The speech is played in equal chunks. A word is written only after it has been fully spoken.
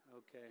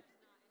Okay.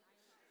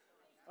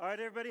 All right,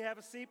 everybody, have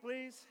a seat,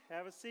 please.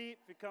 Have a seat.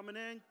 If you're coming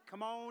in,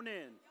 come on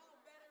in.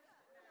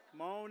 Come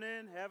on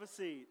in, have a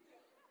seat.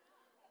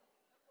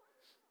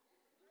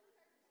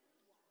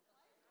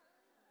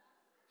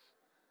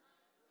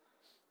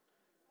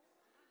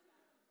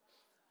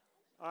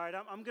 All right,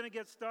 I'm going to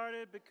get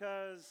started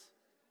because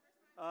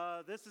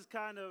this is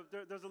kind of,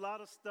 there's a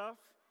lot of stuff,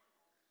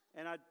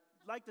 and I'd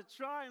like to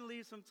try and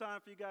leave some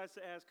time for you guys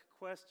to ask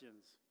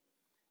questions.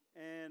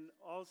 And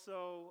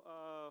also,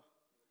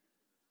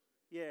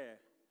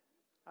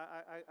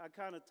 I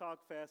kind of talk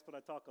fast, but I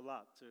talk a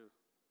lot too.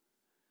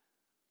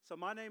 So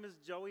my name is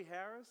Joey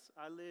Harris.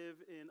 I live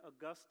in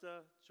Augusta,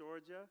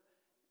 Georgia,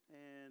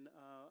 and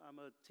I'm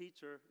a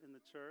teacher in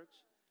the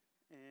church.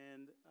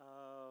 And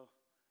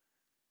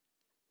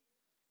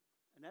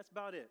that's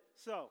about it.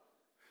 So,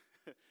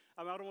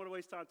 I don't want to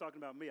waste time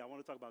talking about me. I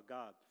want to talk about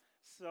God.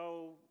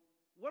 So,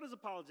 what is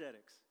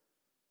apologetics?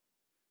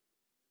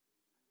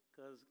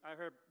 Because I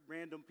heard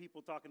random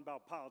people talking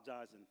about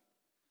apologizing.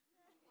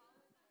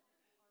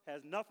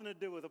 Has nothing to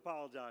do with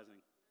apologizing.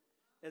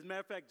 As a matter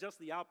of fact, just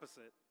the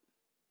opposite.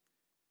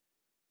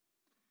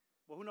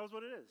 Well, who knows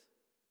what it is?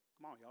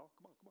 Come on, y'all.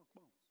 Come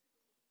on.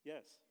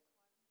 Yes.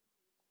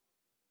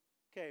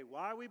 Okay,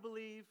 why we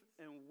believe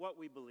and what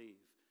we believe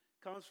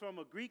comes from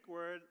a Greek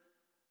word,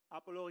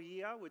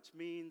 apologia, which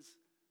means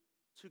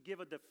to give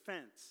a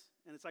defense,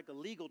 and it's like a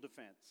legal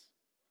defense.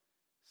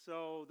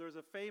 So there's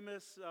a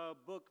famous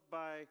book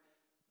by,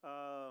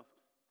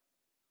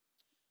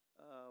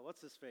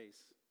 what's his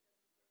face?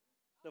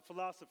 The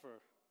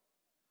philosopher.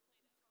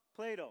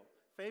 Plato.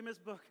 Famous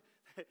book.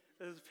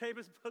 There's a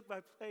famous book by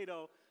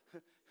Plato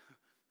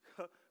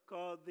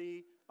called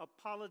The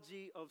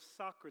Apology of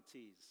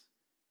Socrates.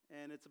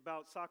 And it's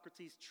about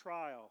Socrates'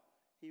 trial.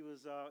 He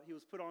was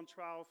put on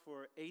trial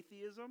for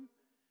atheism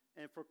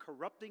and for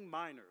corrupting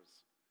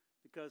minors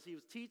because he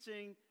was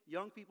teaching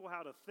young people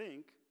how to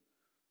think,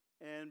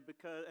 and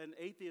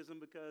atheism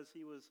because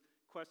he was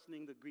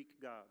questioning the Greek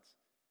gods.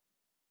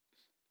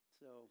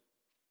 So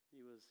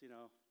he was,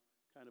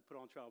 kind of put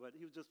on trial, but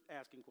he was just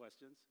asking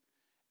questions.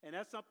 And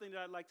that's something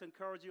that I'd like to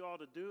encourage you all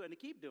to do and to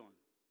keep doing,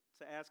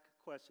 to ask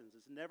questions.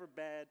 It's never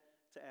bad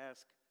to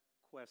ask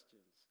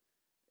questions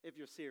if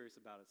you're serious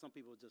about it. Some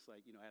people are just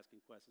like, asking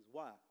questions.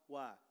 Why?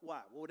 Well,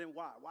 then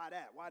why? Why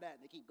that?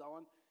 And they keep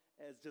going.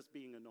 It's just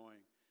being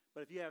annoying.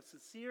 But if you have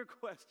sincere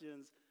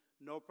questions,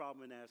 no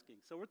problem in asking.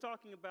 So we're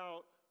talking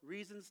about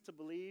reasons to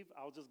believe.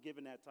 I was just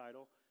given that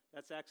title.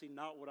 That's actually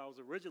not what I was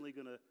originally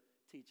going to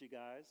teach you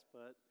guys,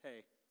 but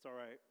hey, it's all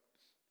right.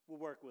 We'll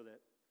work with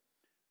it.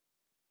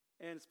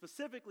 And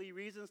specifically,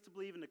 reasons to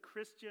believe in the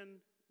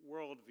Christian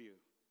worldview.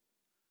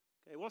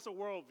 Okay, what's a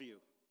worldview?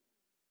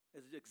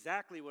 It's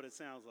exactly what it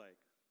sounds like.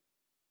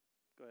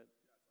 Go ahead.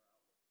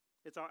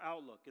 Yeah, it's our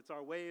outlook. It's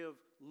our way of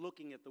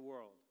looking at the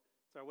world.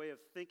 It's our way of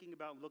thinking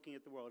about looking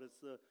at the world. It's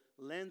the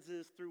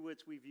lenses through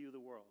which we view the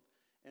world.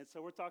 And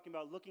so we're talking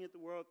about looking at the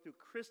world through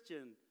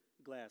Christian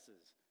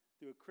glasses,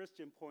 through a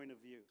Christian point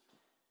of view.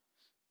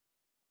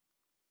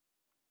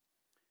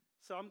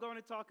 So I'm going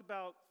to talk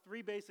about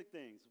three basic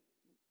things.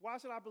 Why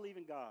should I believe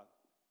in God?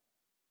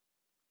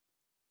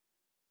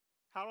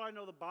 How do I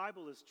know the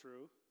Bible is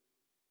true?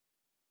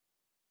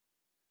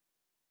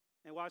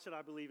 And why should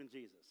I believe in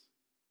Jesus?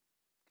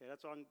 Okay,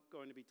 that's what I'm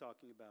going to be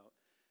talking about.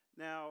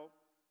 Now,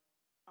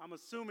 I'm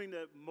assuming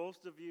that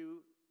most of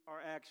you are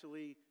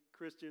actually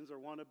Christians or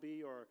want to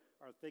be or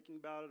are thinking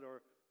about it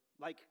or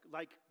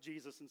like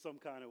Jesus in some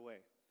kind of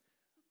way.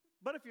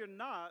 But if you're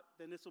not,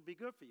 then this will be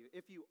good for you.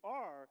 If you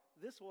are,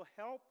 this will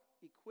help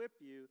equip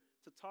you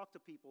to talk to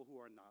people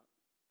who are not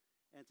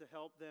and to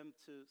help them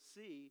to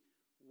see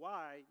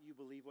why you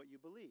believe what you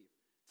believe,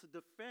 to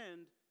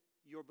defend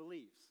your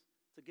beliefs,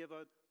 to give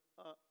a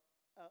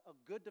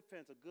good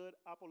defense, a good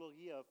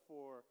apologia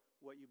for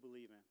what you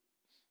believe in.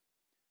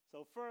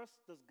 So first,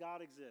 does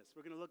God exist?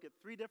 We're going to look at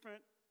three different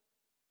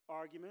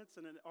arguments.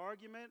 And an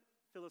argument,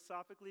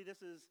 philosophically,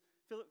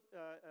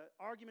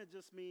 argument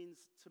just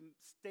means to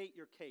state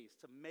your case,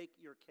 to make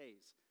your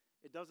case.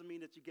 It doesn't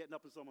mean that you're getting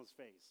up in someone's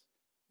face.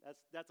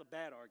 That's a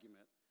bad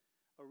argument.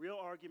 A real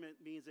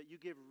argument means that you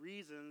give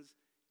reasons,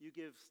 you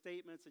give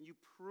statements, and you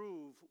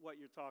prove what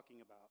you're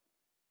talking about.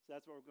 So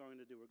that's what we're going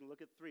to do. We're going to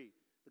look at three.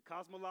 The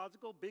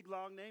cosmological, big,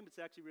 long name, it's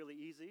actually really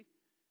easy.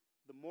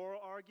 The moral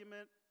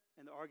argument,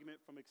 and the argument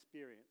from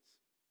experience.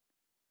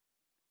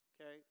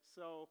 Okay,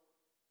 so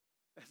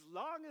as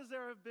long as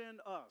there have been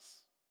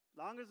us,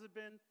 long as there have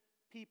been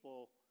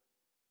people,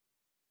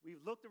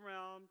 we've looked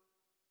around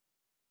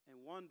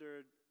and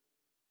wondered,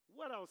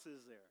 what else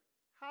is there?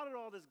 How did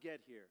all this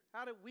get here?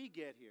 How did we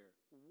get here?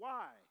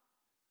 Why?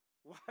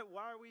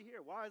 Why are we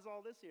here? Why is all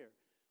this here?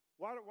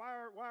 Why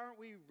aren't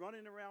we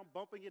running around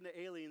bumping into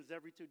aliens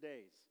every 2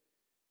 days?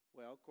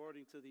 Well,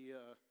 according to the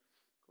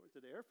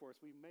Air Force,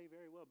 we may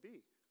very well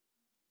be.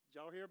 Did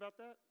y'all hear about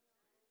that?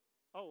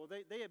 Oh, well,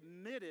 they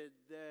admitted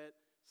that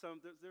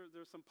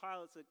there's some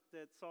pilots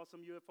that saw some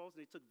UFOs,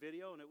 and they took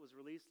video, and it was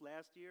released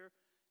last year,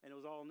 and it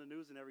was all in the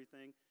news and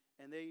everything.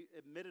 And they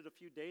admitted a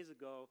few days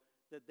ago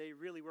that they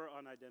really were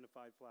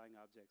unidentified flying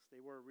objects.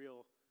 They were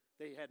real.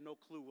 They had no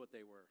clue what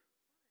they were.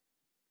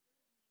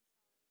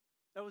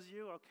 That was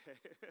you? Okay.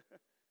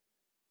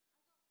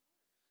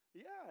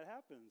 Yeah, it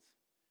happens.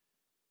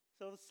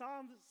 So the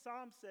Psalms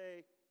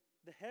say,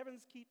 the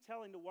heavens keep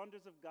telling the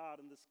wonders of God,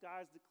 and the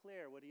skies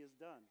declare what he has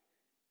done.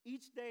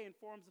 Each day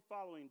informs the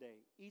following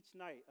day. Each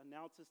night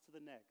announces to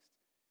the next.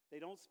 They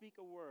don't speak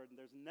a word, and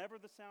there's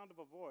never the sound of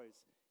a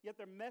voice. Yet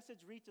their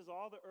message reaches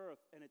all the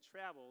earth, and it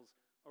travels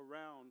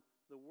around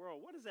the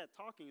world. What is that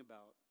talking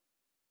about?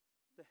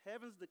 The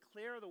heavens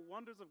declare the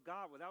wonders of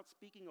God without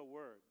speaking a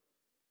word.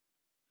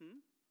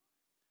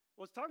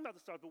 Well, it's talking about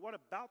the stars, but what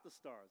about the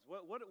stars?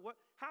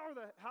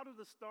 How do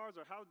the stars,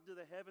 or how do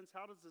the heavens,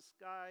 how does the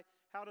sky,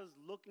 how does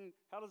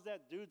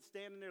that dude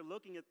standing there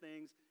looking at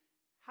things,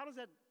 how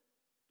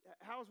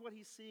is what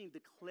he's seeing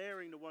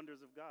declaring the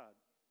wonders of God?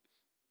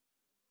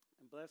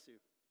 And bless you.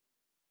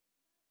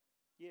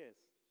 Yes.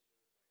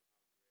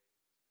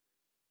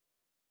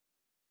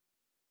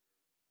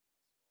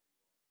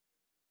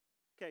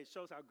 Okay, it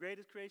shows how great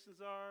his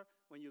creations are.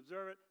 When you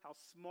observe it, how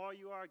small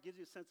you are. It gives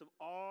you a sense of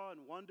awe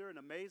and wonder and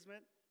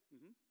amazement.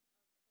 Mm-hmm.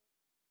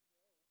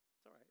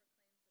 It's all right.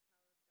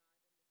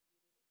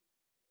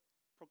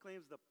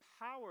 Proclaims the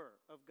power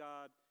of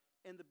God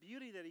and the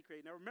beauty that he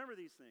created. Now remember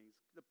these things.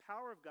 The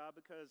power of God,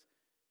 because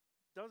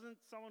doesn't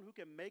someone who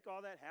can make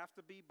all that have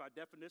to be, by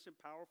definition,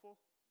 powerful?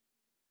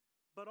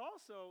 But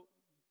also,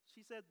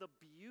 she said the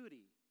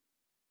beauty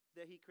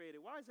that he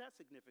created. Why is that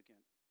significant?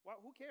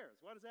 Who cares?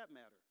 Why does that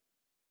matter?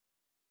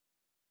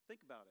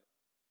 Think about it.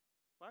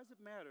 Why does it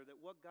matter that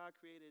what God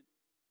created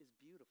is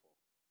beautiful?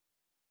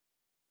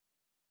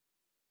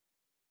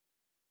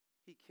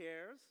 He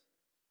cares.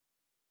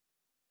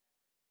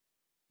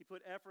 He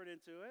put effort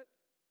into it.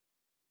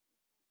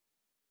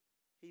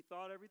 He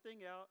thought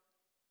everything out.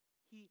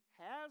 He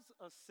has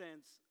a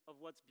sense of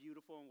what's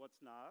beautiful and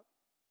what's not.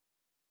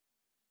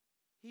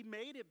 He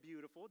made it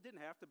beautiful. It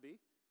didn't have to be.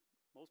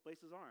 Most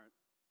places aren't,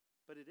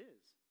 but it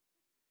is.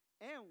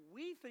 And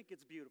we think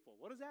it's beautiful.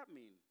 What does that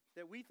mean,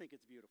 that we think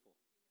it's beautiful?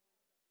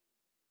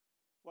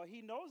 Well,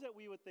 he knows that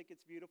we would think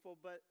it's beautiful,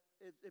 but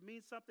it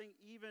means something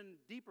even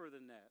deeper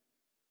than that.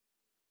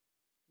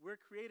 We're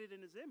created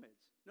in his image.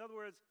 In other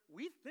words,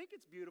 we think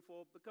it's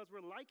beautiful because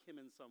we're like him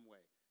in some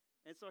way.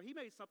 And so he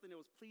made something that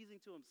was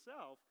pleasing to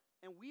himself,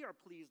 and we are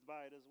pleased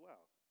by it as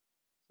well.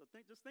 So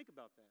just think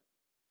about that.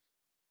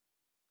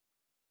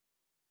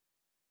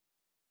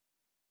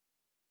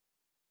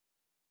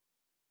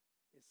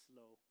 It's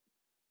slow.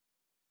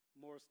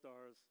 More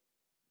stars.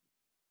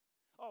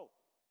 Oh,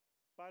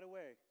 by the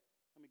way,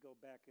 let me go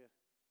back.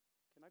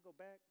 Can I go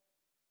back?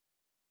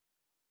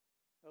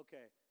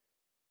 Okay.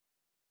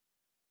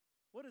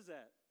 What is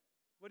that?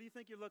 What do you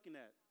think you're looking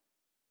at?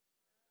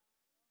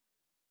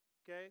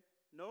 Okay.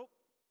 Nope.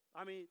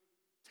 I mean,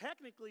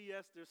 technically,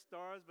 yes, there's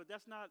stars, but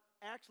that's not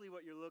actually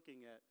what you're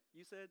looking at.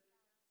 You said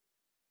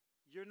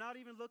you're not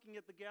even looking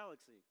at the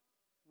galaxy.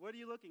 What are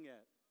you looking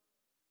at?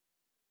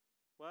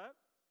 What?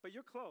 But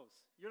you're close.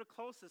 You're the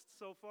closest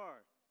so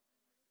far.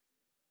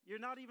 You're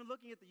not even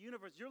looking at the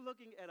universe. You're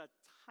looking at a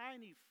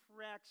tiny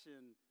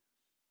fraction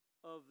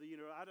of the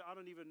universe. I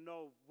don't even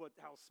know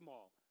how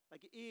small.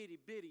 Like an itty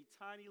bitty,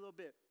 tiny little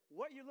bit.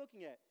 What you're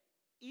looking at,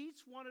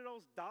 each one of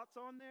those dots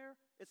on there,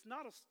 it's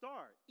not a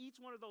star. Each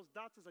one of those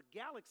dots is a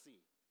galaxy.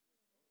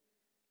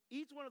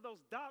 Each one of those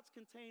dots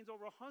contains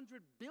over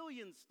 100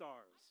 billion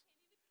stars.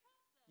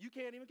 You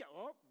can't even count.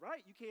 Oh,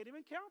 right. You can't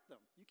even count them.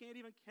 You can't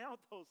even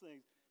count those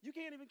things. You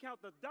can't even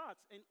count the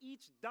dots, and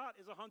each dot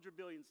is 100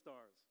 billion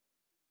stars.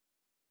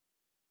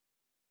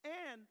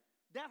 And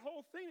that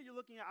whole thing that you're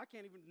looking at, I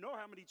can't even know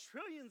how many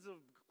trillions of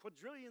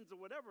quadrillions or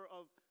whatever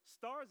of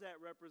stars that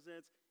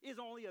represents,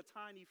 is only a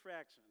tiny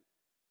fraction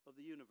of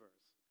the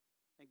universe.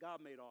 And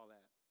God made all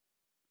that.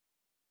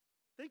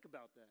 Think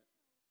about that.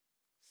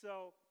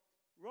 So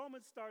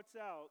Romans starts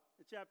out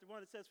in chapter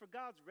 1. It says, "For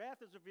God's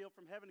wrath is revealed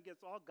from heaven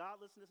against all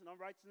godlessness and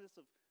unrighteousness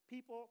of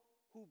people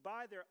who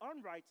by their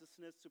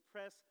unrighteousness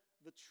suppress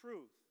the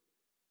truth."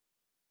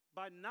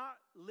 By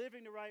not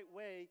living the right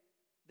way,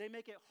 they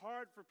make it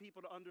hard for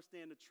people to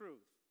understand the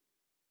truth.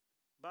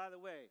 By the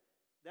way,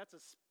 that's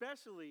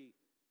especially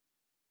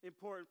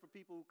important for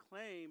people who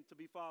claim to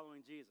be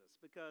following Jesus.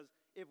 Because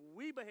if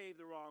we behave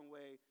the wrong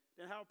way,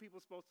 then how are people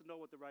supposed to know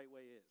what the right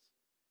way is?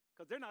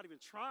 Because they're not even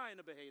trying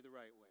to behave the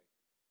right way.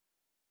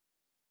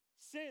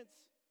 Since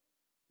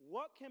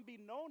what can be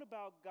known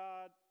about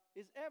God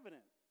is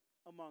evident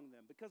among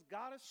them, because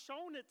God has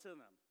shown it to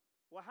them.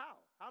 Well,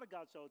 how? How did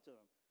God show it to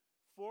them?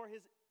 For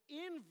his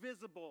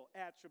invisible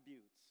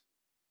attributes.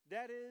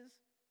 That is,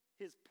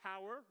 his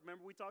power.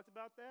 Remember we talked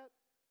about that?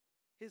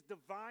 His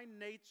divine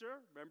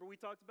nature. Remember we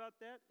talked about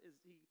that?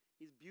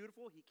 He's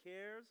beautiful. He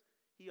cares.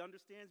 He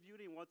understands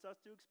beauty and wants us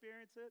to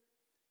experience it.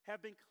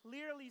 Have been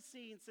clearly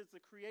seen since the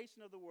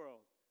creation of the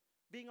world,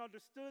 being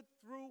understood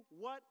through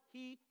what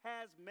he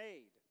has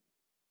made.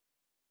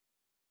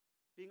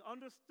 Being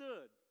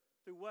understood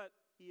through what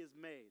he has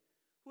made.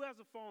 Who has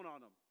a phone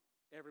on them?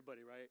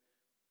 Everybody, right?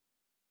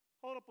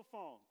 Hold up a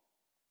phone.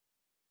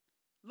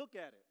 Look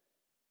at it.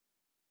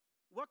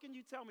 What can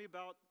you tell me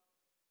about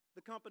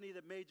the company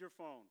that made your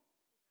phone?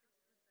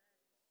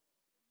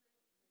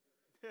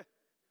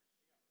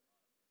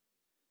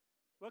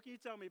 What can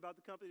you tell me about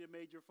the company that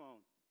made your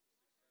phone?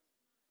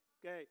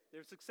 Okay,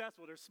 they're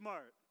successful, they're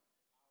smart,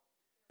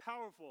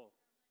 powerful.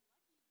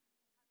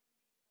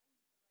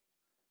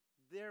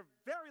 They're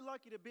very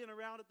lucky to have been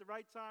around at the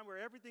right time where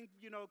everything,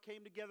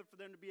 came together for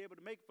them to be able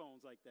to make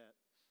phones like that.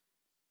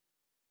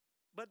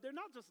 But they're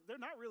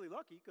not really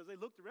lucky because they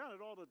looked around at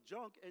all the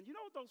junk, and you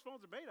know what those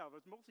phones are made out of?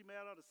 It's mostly made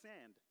out of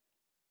sand.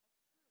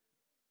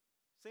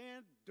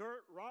 Sand,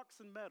 dirt, rocks,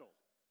 and metal.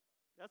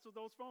 That's what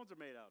those phones are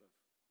made out of.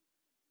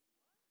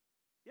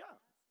 Yeah.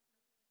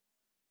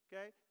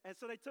 Okay? And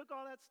so they took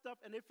all that stuff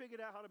and they figured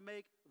out how to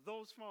make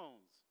those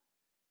phones.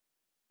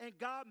 And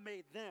God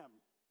made them.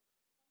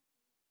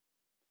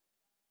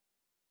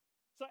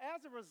 So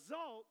as a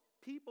result,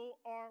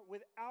 people are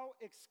without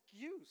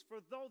excuse.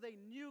 For though they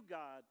knew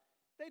God,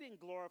 they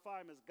didn't glorify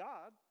him as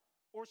God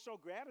or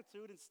show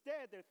gratitude.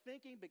 Instead, their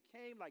thinking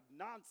became like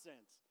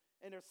nonsense,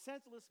 and their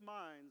senseless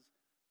minds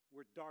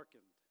were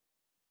darkened.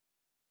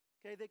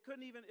 Okay, they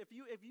couldn't even, if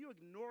you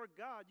ignore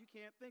God, you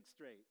can't think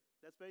straight.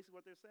 That's basically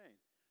what they're saying.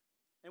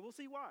 And we'll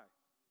see why.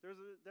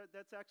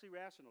 That's actually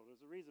rational.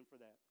 There's a reason for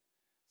that.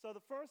 So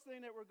the first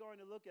thing that we're going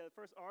to look at, the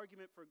first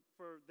argument for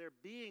there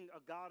being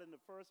a God in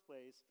the first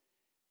place,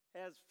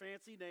 has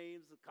fancy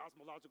names: the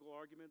cosmological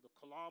argument, the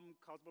Kalam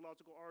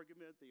cosmological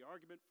argument, the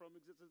argument from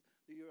existence,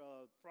 the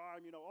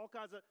prime, all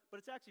kinds of,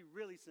 but it's actually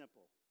really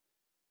simple.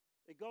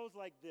 It goes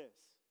like this.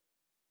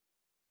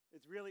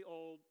 It's really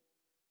old,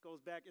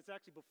 goes back, it's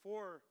actually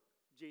before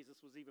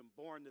Jesus was even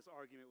born, this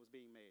argument was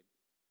being made.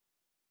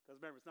 Because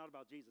remember, it's not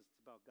about Jesus,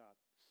 it's about God.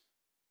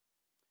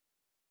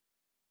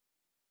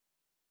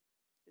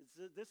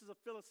 This is a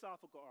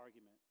philosophical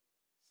argument.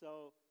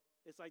 So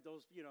it's like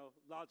those,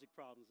 logic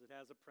problems. It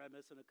has a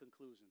premise and a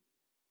conclusion.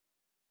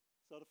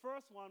 So the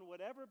first one,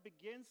 whatever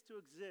begins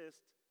to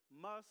exist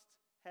must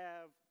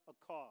have a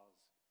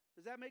cause.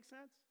 Does that make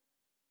sense?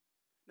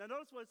 Now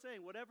notice what it's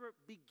saying, whatever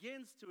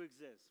begins to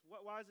exist.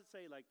 Why does it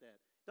say like that?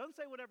 It doesn't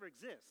say whatever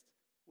exists,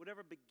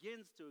 whatever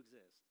begins to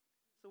exist.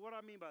 So what do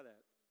I mean by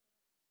that?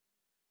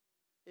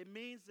 It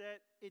means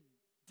that it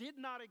did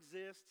not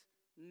exist,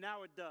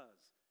 now it does.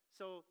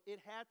 So it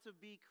had to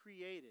be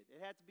created. It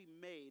had to be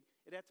made.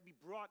 It had to be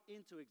brought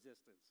into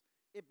existence.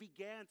 It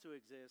began to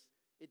exist.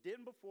 It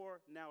didn't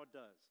before, now it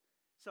does.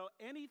 So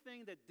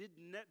anything that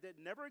that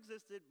never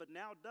existed but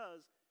now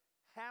does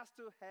has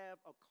to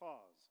have a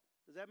cause.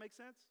 Does that make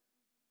sense?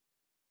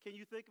 Can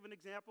you think of an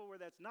example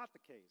where that's not the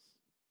case?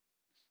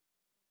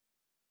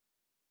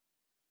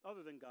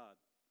 Other than God.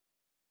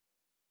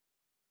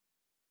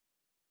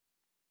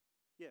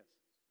 Yes.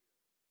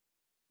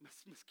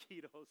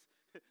 Mosquitoes.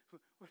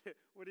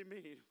 What do you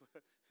mean?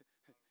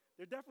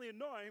 They're definitely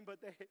annoying,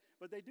 but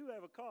they do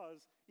have a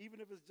cause,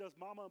 even if it's just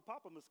mama and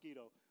papa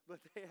mosquito.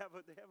 But they have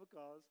a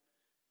cause.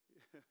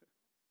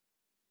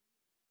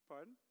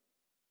 Pardon?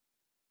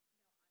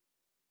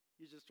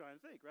 You're just trying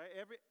to think, right?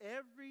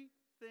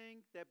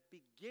 Everything that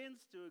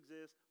begins to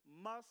exist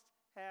must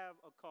have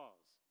a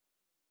cause.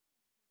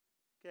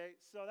 Okay,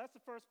 so that's the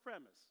first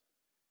premise.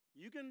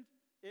 You can,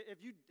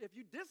 if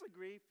you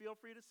disagree, feel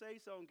free to say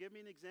so and give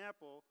me an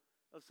example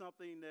of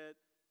something that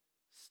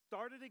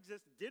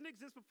didn't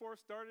exist before,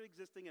 started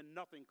existing, and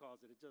nothing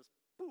caused it. It just,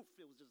 poof,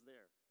 it was just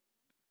there.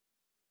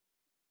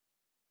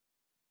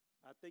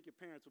 I think your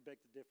parents would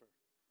beg to differ.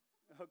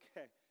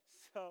 Okay,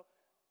 so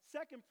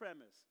second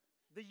premise,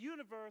 the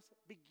universe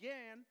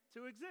began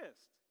to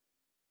exist.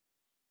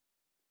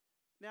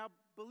 Now,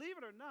 believe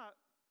it or not,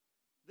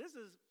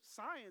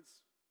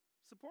 science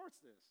supports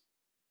this.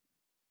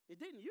 It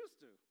didn't used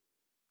to.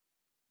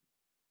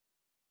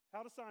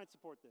 How does science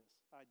support this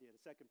idea,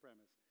 the second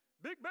premise?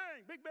 Big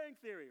Bang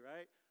Theory,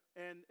 right?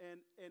 And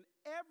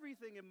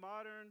everything in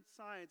modern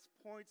science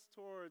points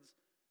towards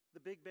the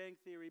Big Bang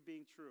Theory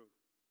being true.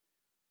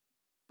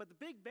 But the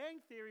Big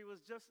Bang Theory was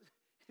just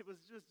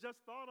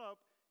thought up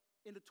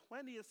in the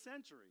 20th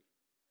century.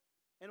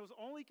 And it was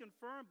only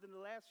confirmed in the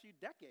last few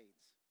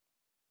decades.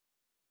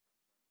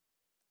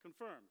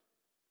 Confirmed.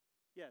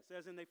 Yes,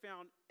 as in they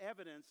found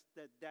evidence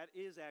that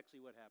is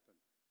actually what happened.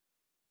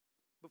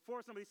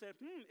 Before somebody said,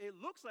 it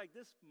looks like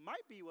this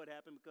might be what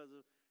happened because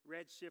of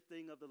red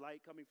shifting of the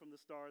light coming from the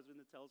stars in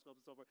the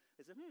telescopes and so forth.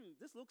 They said,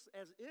 this looks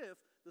as if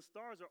the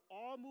stars are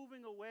all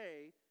moving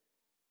away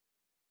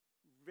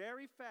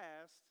very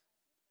fast,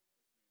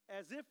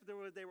 as if they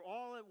were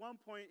all at one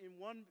point in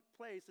one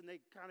place and they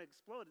kind of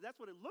exploded. That's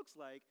what it looks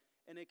like.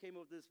 And they came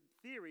up with this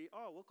theory,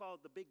 we'll call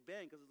it the Big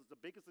Bang because it's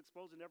the biggest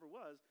explosion ever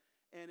was.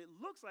 And it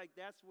looks like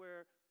that's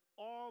where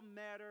all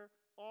matter,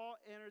 all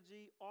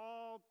energy,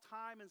 all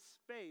time and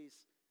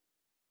space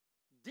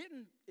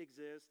didn't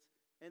exist,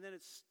 and then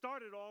it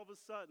started all of a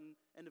sudden,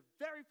 and the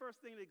very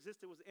first thing that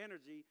existed was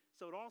energy,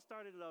 so it all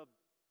started in a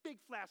big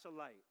flash of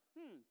light.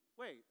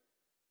 Wait,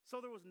 so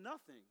there was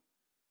nothing.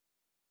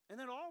 And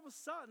then all of a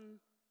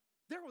sudden,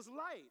 there was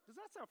light. Does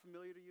that sound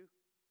familiar to you?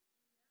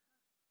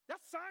 Yeah.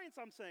 That's science,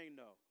 I'm saying,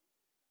 no.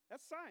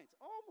 That's science.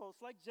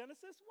 Almost like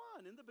Genesis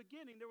 1. In the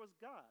beginning, there was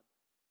God.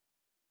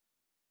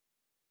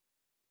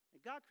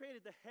 And God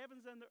created the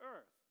heavens and the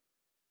earth.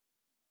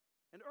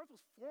 And the earth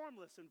was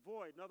formless and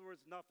void, in other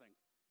words, nothing,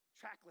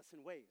 trackless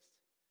and waste.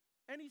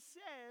 And he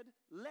said,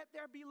 let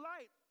there be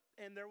light,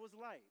 and there was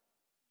light.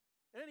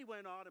 And then he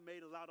went on and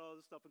made a lot of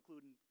other stuff,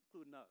 including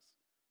us.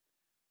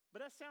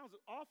 But that sounds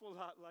an awful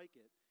lot like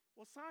it.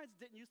 Well, science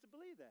didn't used to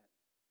believe that.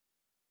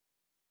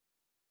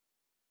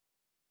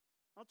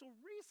 Until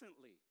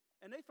recently.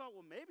 And they thought,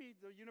 well, maybe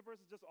the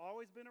universe has just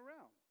always been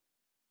around.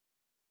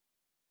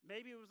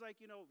 Maybe it was like,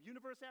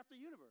 universe after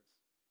universe,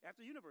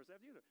 after universe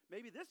after universe.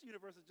 Maybe this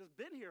universe has just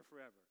been here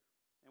forever.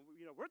 And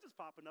we're just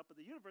popping up, but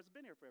the universe has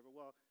been here forever.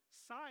 Well,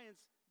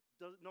 science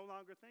no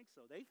longer thinks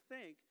so. They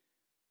think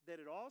that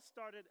it all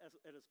started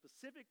at a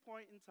specific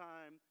point in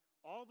time.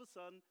 All of a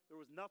sudden, there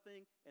was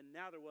nothing, and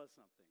now there was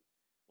something.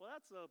 Well,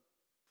 that's a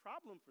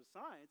problem for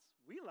science.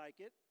 We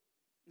like it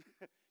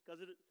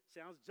because it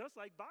sounds just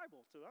like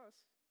Bible to us.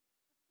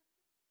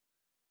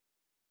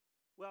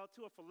 Well,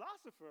 to a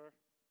philosopher,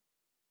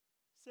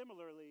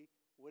 similarly,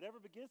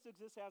 whatever begins to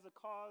exist has a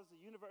cause. The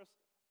universe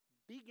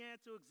began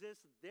to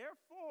exist.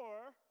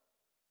 Therefore,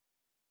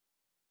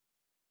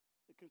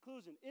 the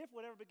conclusion, if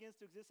whatever begins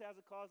to exist has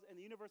a cause and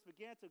the universe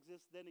began to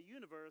exist, then the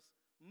universe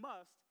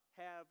must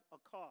have a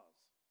cause.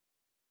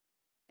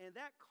 And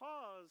that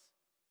cause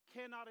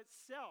cannot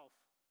itself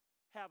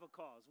have a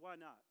cause. Why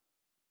not?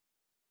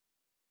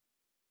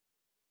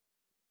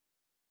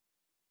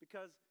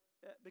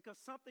 Because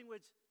something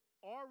which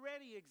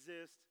already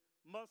exists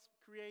must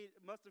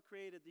have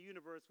created the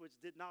universe which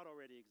did not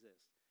already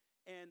exist.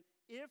 And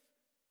if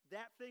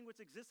that thing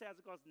which exists has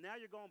a cause, now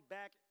you're going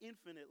back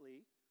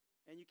infinitely,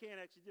 and you can't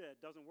actually do that.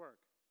 It doesn't work.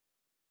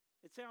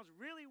 It sounds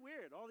really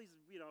weird. All these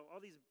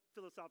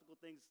philosophical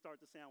things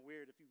start to sound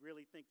weird if you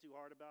really think too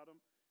hard about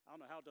them. I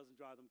don't know how it doesn't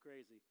drive them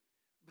crazy.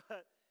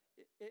 But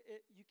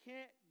you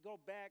can't go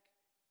back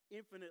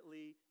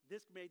infinitely.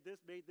 This made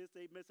this, they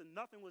missed, and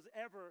nothing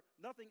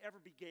ever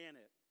began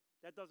it.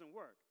 That doesn't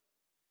work.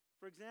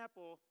 For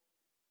example,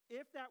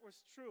 if that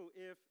was true,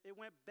 if it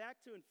went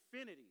back to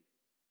infinity,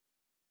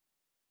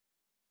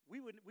 we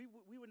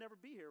would never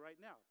be here right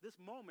now. This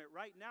moment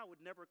right now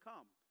would never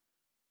come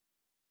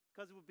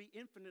because it would be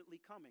infinitely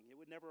coming. It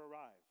would never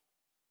arrive.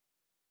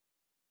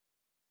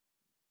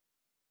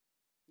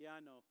 Yeah,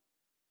 I know.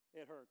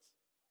 It hurts.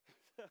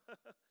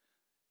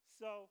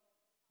 So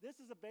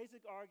this is a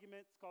basic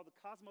argument. It's called the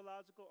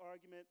cosmological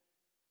argument.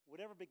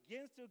 Whatever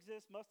begins to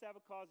exist must have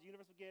a cause. The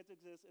universe began to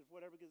exist. If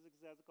whatever begins to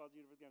exist has a cause,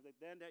 the universe began to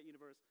exist. Then the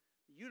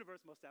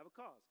universe must have a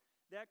cause.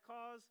 That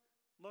cause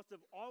must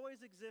have always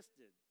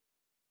existed.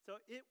 So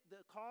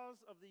the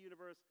cause of the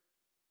universe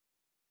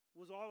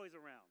was always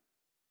around.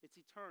 It's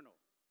eternal.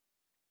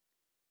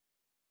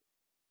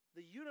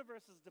 The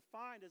universe is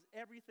defined as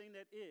everything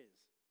that is.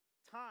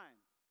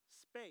 Time,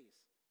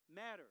 space,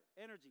 matter,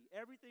 energy,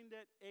 everything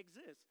that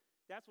exists.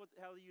 That's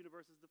how the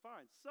universe is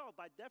defined. So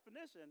by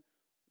definition,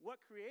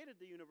 what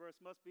created the universe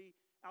must be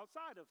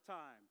outside of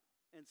time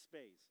and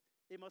space.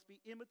 It must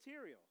be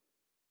immaterial.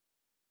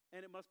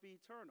 And it must be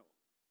eternal.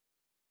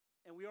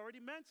 And we already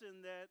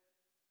mentioned that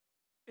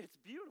it's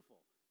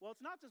beautiful. Well,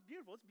 it's not just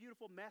beautiful, it's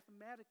beautiful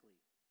mathematically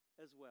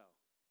as well.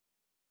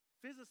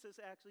 Physicists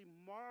actually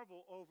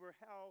marvel over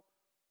how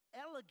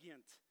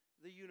elegant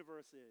the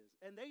universe is.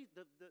 And they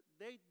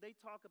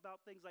talk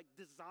about things like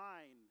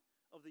design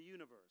of the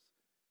universe.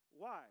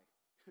 Why?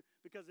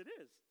 Because it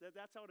is.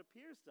 That's how it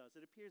appears to us.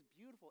 It appears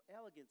beautiful,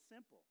 elegant,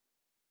 simple.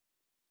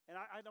 And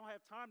I don't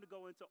have time to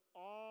go into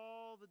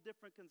all the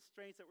different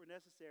constraints that were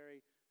necessary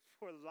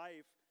for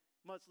life,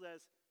 much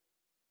less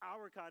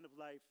our kind of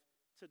life,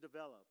 to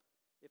develop.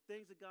 If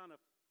things had gone a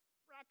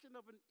fraction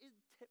of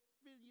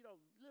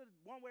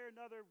one way or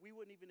another, we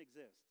wouldn't even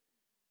exist.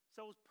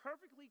 So it was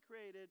perfectly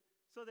created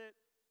so that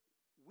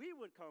we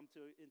would come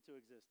into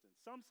existence.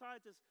 Some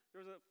scientists,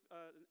 there was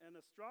an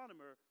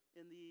astronomer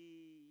in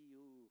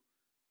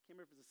I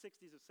can't remember if it was the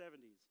 60s or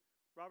 70s,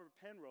 Robert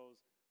Penrose,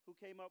 who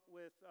came up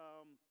with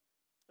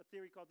a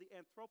theory called the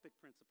anthropic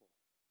principle,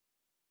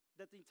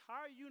 that the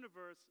entire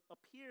universe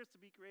appears to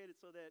be created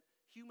so that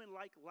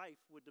human-like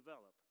life would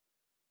develop.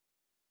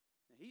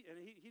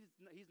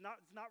 He's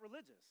not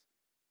religious.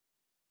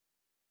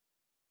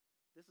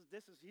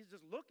 He's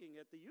just looking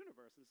at the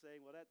universe and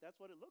saying, well, that's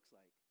what it looks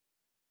like.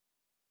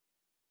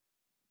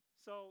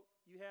 So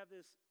you have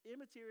this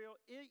immaterial,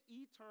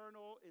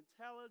 eternal,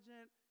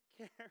 intelligent,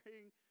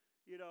 caring,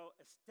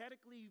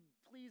 aesthetically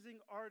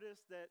pleasing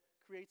artist that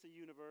creates a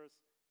universe.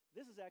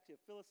 This is actually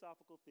a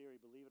philosophical theory,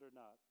 believe it or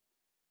not.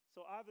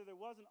 So either there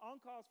was an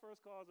uncaused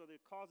first cause or the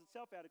cause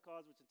itself had a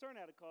cause, which in turn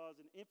had a cause,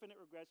 an infinite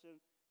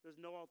regression.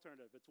 There's no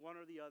alternative. It's one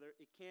or the other.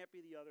 It can't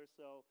be the other,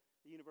 so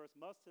the universe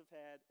must have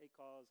had a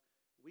cause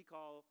we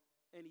call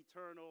an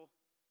eternal,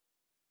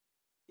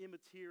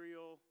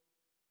 immaterial,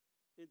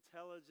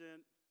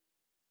 intelligent,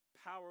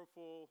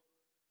 powerful.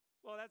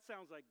 Well, that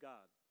sounds like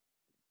God.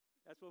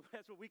 That's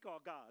what we call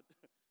God.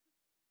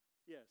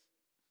 Yes.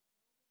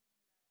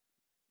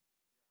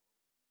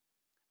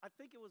 I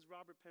think it was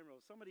Robert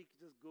Penrose. Somebody could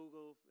just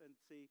Google and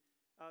see.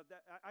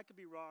 I could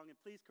be wrong, and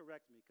please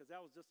correct me, because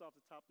that was just off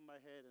the top of my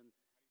head. And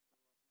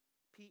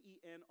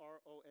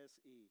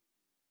Penrose.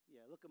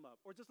 Yeah, look him up.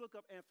 Or just look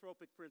up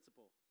anthropic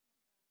principle.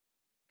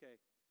 Okay.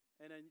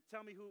 And then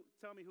tell me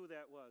who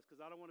that was,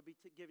 because I don't want to be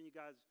giving you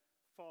guys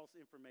false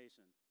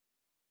information.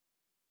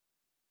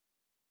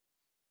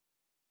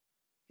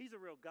 He's a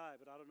real guy,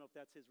 but I don't know if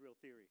that's his real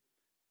theory.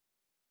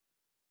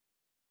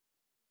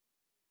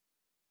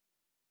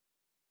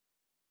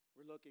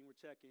 We're looking, we're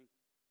checking.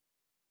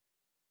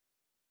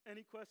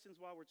 Any questions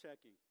while we're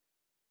checking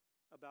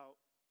about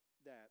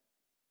that?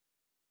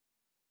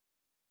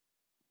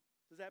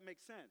 Does that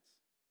make sense?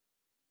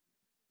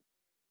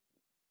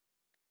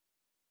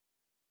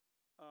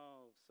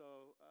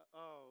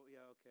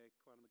 Yeah, okay,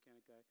 quantum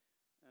mechanic guy.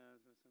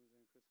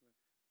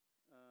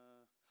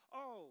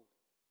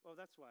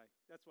 That's why.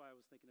 That's why I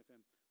was thinking of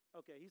him.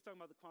 Okay, he's talking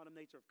about the quantum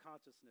nature of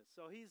consciousness.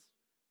 So he's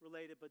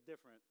related but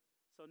different.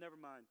 So never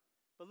mind.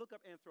 But look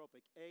up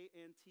anthropic,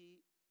 Anthropic,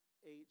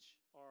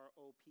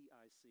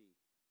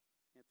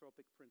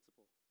 anthropic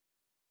principle.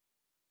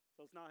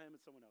 So it's not him,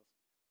 it's someone else.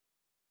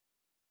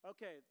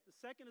 Okay, the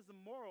second is the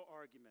moral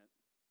argument.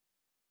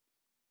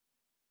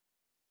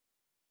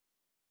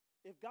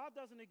 If God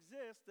doesn't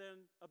exist,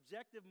 then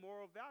objective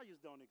moral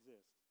values don't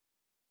exist.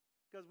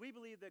 Because we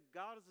believe that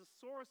God is the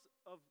source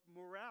of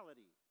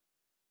morality.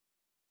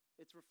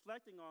 It's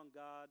reflecting on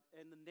God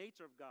and the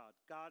nature of God.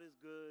 God is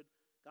good.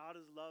 God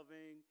is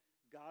loving.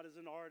 God is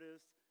an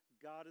artist.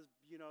 God is,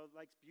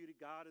 likes beauty.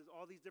 God is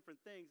all these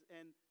different things.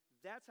 And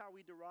that's how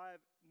we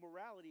derive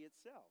morality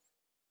itself.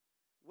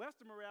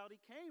 Western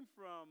morality came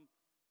from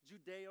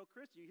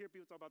Judeo-Christian. You hear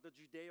people talk about the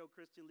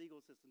Judeo-Christian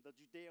legal system, the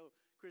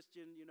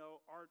Judeo-Christian,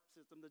 art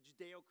system, the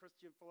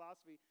Judeo-Christian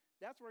philosophy.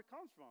 That's where it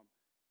comes from.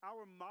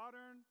 Our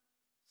modern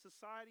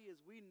society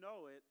as we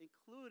know it,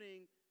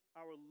 including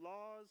our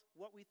laws,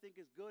 what we think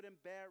is good and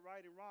bad,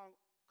 right and wrong,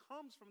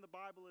 comes from the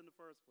Bible in the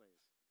first place.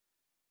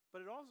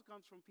 But it also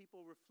comes from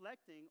people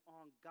reflecting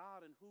on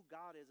God and who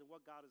God is and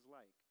what God is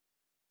like.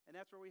 And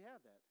that's where we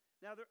have that.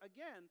 Now,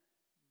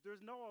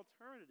 there's no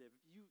alternative.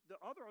 The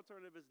other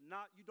alternative is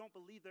not, you don't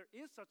believe there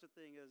is such a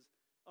thing as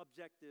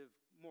objective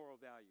moral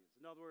values.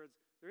 In other words,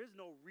 there is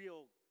no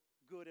real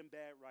good and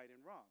bad, right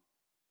and wrong.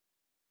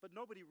 But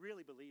nobody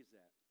really believes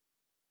that.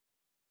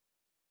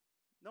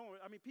 No,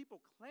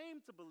 people claim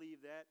to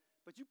believe that,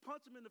 but you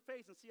punch them in the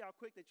face and see how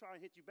quick they try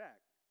and hit you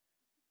back.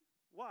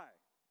 Why?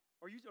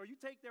 Or you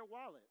take their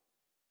wallet.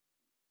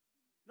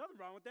 Nothing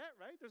wrong with that,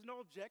 right? There's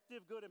no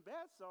objective good and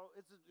bad, so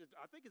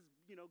I think it's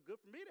good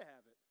for me to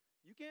have it.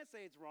 You can't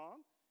say it's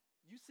wrong.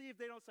 You see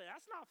if they don't say,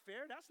 that's not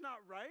fair, that's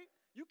not right.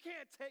 You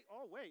can't take,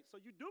 oh, wait, so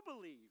you do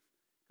believe,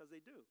 because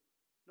they do.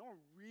 No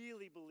one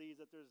really believes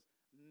that there's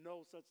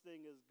no such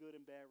thing as good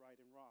and bad, right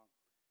and wrong,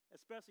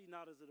 especially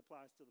not as it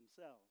applies to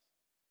themselves.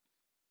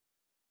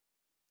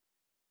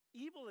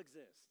 Evil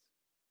exists.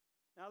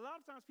 Now, a lot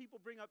of times people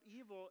bring up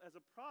evil as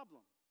a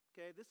problem,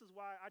 okay? This is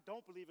why I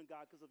don't believe in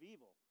God, because of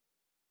evil.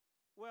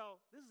 Well,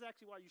 this is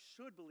actually why you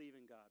should believe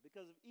in God,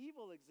 because if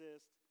evil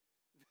exists,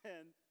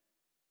 then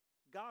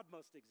God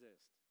must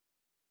exist.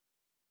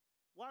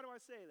 Why do I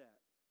say that?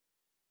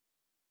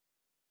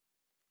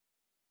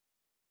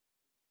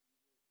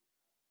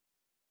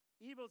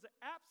 Evil is the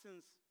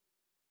absence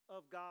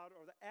of God,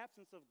 or the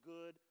absence of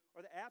good,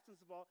 or the absence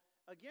of all.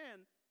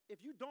 Again, if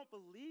you don't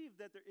believe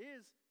that there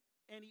is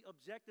any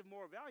objective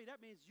moral value,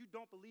 that means you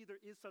don't believe there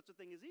is such a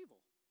thing as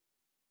evil.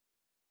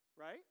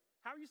 Right?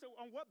 How are you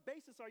on what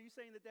basis are you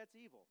saying that that's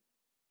evil?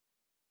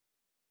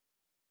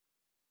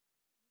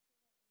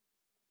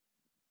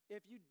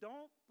 If you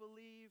don't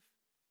believe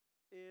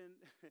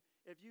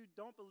if you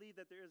don't believe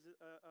that there is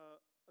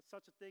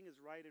such a thing as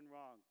right and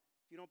wrong,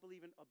 if you don't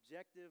believe in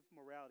objective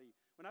morality,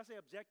 when I say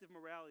objective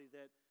morality,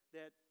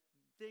 that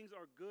things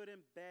are good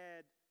and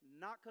bad,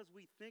 not because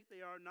we think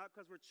they are, not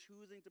because we're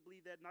choosing to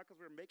believe that, not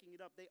because we're making it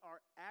up, they are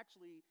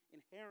actually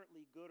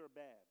inherently good or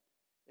bad.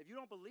 If you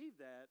don't believe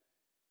that,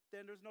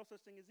 then there's no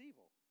such thing as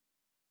evil.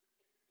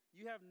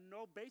 You have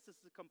no basis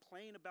to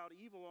complain about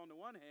evil on the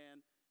one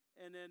hand,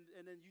 and then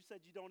you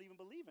said you don't even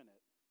believe in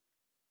it.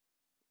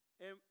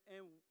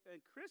 And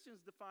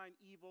Christians define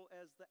evil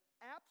as the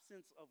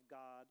absence of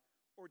God,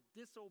 or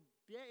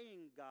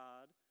disobeying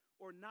God,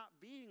 or not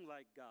being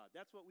like God.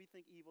 That's what we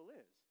think evil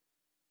is.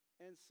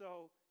 And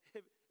so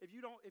if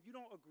you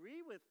don't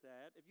agree with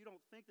that, if you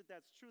don't think that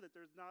that's true, that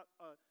there's not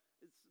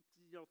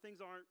things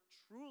aren't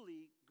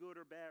truly good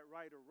or bad,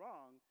 right or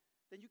wrong,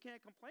 then you can't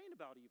complain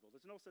about evil.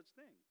 There's no such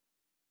thing.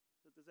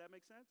 Does that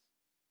make sense?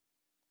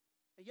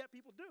 And yet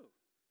people do.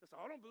 They say,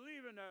 I don't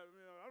believe in that.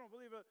 I don't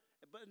believe it.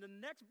 But in the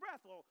next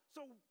breath, well,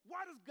 so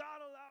why does God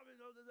allow me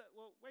to do that?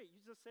 Well, wait,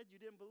 you just said you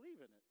didn't believe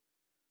in it.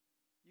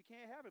 You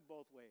can't have it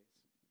both ways.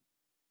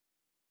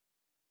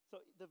 So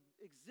the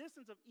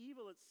existence of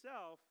evil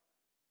itself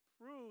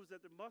proves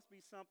that there must be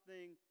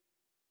something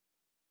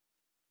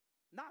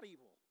not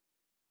evil.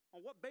 On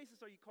what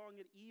basis are you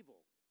calling it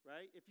evil,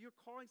 right? If you're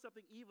calling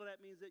something evil,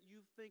 that means that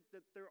you think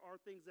that there are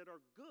things that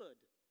are good.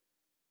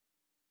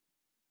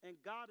 And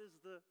God is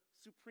the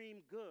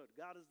supreme good.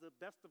 God is the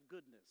best of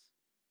goodness.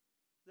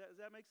 Does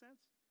that make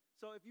sense?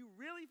 So if you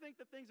really think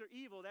that things are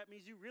evil, that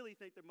means you really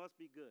think there must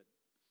be good.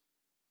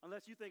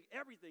 unless you think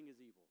everything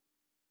is evil.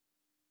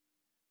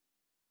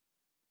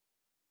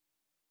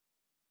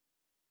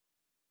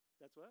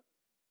 That's what?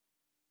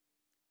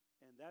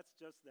 And that's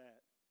just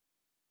that.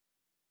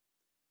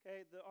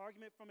 Okay, the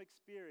argument from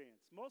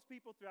experience. Most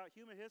people throughout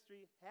human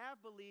history have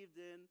believed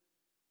in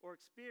or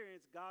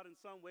experienced God in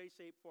some way,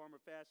 shape, form,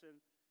 or fashion.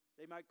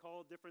 They might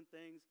call different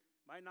things,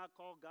 might not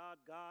call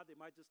God God. They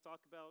might just talk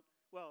about,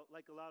 well,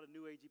 like a lot of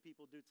New Agey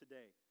people do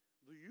today,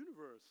 the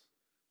universe.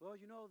 Well,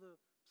 hey,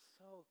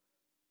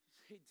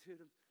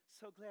 dude, I'm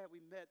so glad we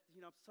met.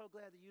 I'm so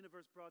glad the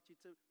universe brought you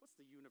to, what's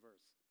the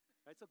universe?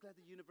 Right? So glad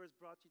the universe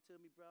brought you to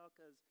me, bro,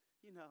 because,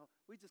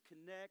 we just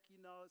connect,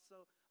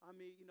 so,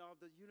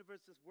 the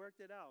universe just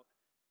worked it out.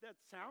 That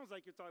sounds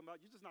like you're talking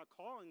about, you're just not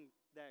calling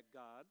that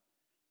God.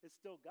 It's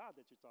still God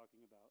that you're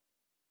talking about.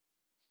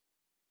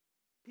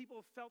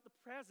 People felt the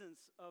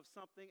presence of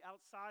something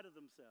outside of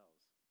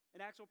themselves,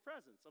 an actual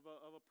presence of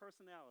a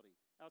personality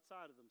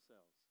outside of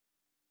themselves.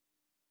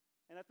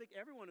 And I think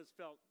everyone has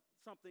felt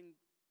something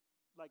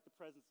like the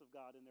presence of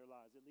God in their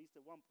lives, at least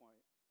at one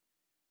point.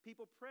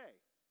 People pray.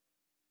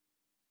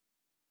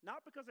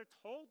 Not because they're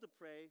told to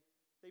pray,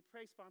 they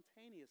pray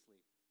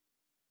spontaneously.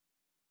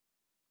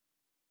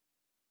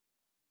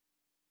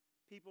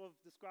 People have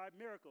described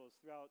miracles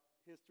throughout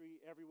history,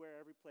 everywhere,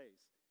 every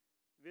place.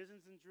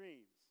 Visions and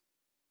dreams.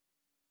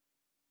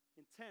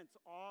 Intense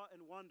awe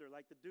and wonder,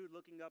 like the dude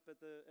looking up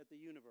at the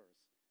universe.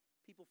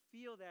 People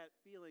feel that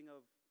feeling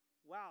of,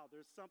 wow,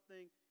 there's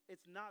something,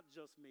 it's not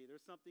just me.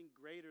 There's something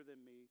greater than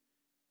me.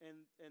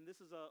 And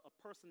this is a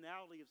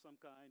personality of some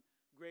kind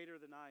greater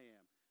than I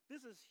am.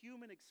 This is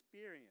human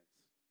experience.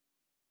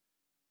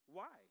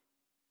 Why?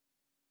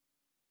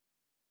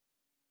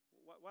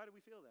 Why do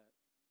we feel that?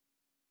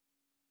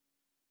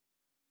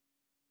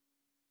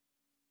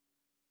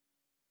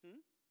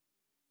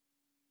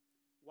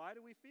 Why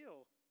do we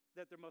feel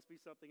that there must be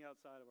something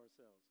outside of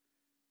ourselves?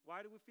 Why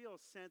do we feel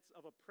a sense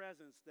of a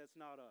presence that's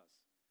not us?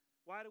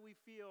 Why do we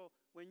feel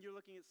when you're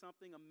looking at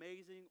something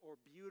amazing or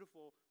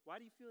beautiful, why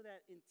do you feel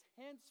that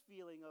intense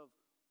feeling of,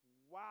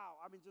 wow,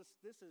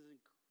 this is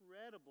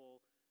incredible.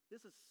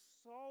 This is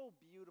so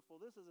beautiful.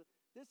 This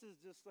is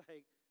just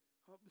like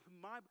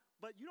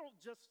but you don't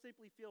just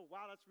simply feel,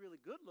 wow, that's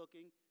really good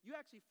looking. You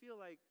actually feel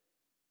like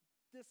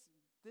this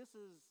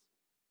is,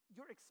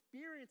 you're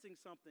experiencing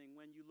something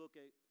when you look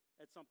at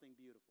something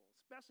beautiful,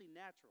 especially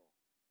natural.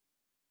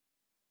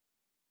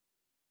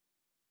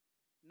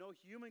 No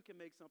human can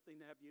make something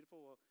that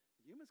beautiful. Well,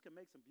 humans can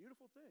make some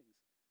beautiful things,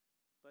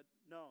 but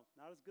no,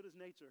 not as good as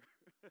nature.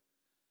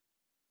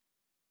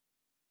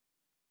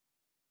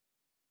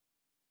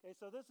 Okay,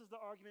 so this is the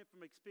argument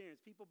from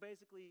experience. People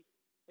basically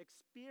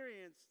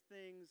experience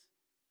things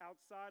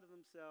outside of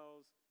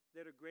themselves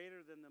that are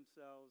greater than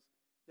themselves,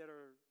 that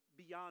are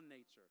beyond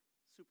nature,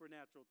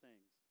 supernatural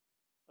things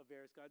of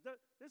various kinds.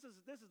 This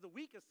is the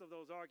weakest of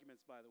those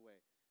arguments, by the way,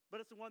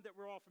 but it's the one that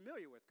we're all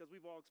familiar with because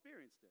we've all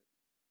experienced it.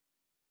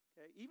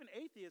 Okay, even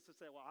atheists will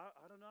say, well,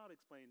 I don't know how to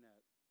explain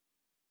that,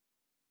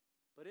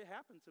 but it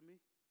happened to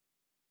me.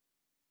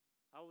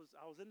 I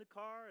was in the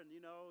car, and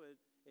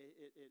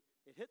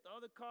it hit the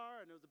other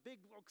car, and there was a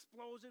big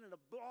explosion and a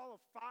ball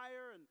of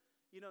fire, and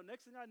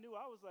next thing I knew,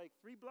 I was like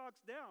 3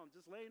 blocks down,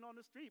 just laying on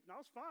the street, and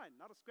I was fine,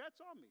 not a scratch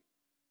on me.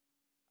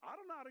 I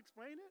don't know how to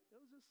explain it. It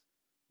was just,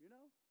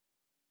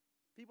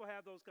 people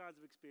have those kinds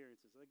of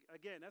experiences.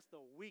 Again, that's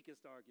the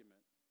weakest argument,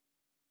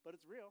 but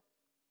it's real.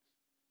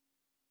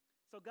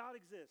 So God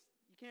exists.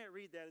 You can't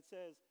read that. It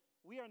says,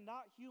 we are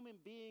not human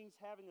beings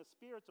having a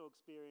spiritual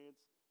experience.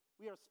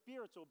 We are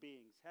spiritual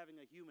beings having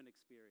a human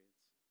experience.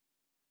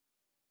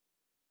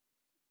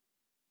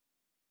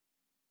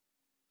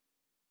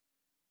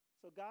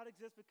 So God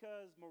exists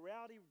because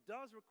morality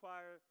does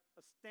require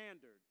a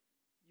standard.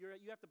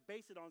 You have to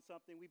base it on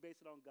something. We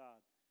base it on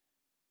God.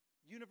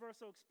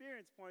 Universal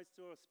experience points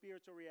to a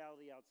spiritual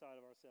reality outside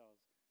of ourselves.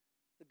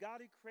 The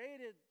God who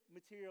created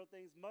material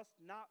things must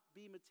not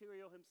be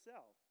material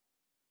himself.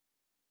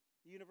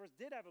 The universe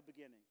did have a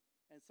beginning,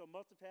 and so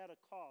must have had a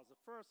cause, a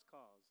first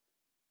cause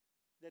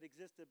that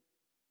existed,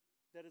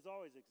 that has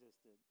always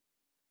existed.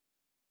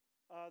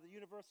 The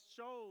universe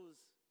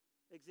shows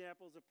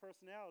examples of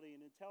personality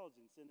and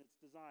intelligence in its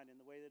design, in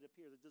the way that it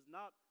appears. It does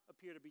not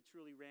appear to be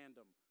truly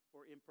random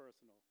or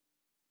impersonal.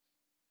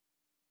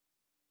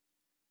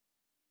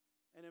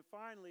 And then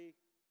finally,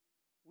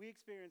 we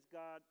experience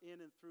God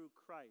in and through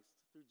Christ,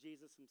 through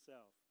Jesus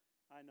himself.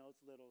 I know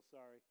it's little,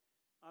 sorry.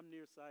 I'm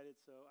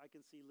nearsighted, so I can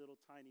see little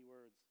tiny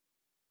words.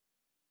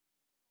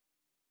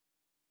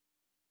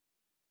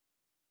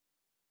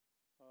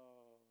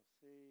 Oh,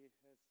 see,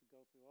 has to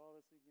go through all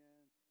this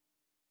again.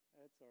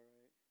 That's all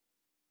right.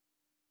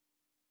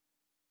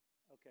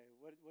 Okay,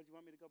 what do you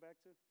want me to go back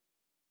to?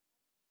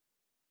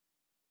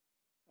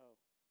 Oh.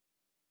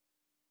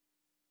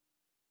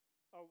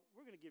 Oh,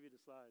 we're going to give you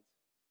the slides.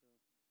 So,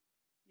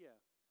 yeah.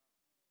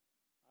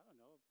 I don't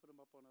know. Put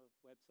them up on a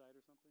website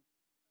or something.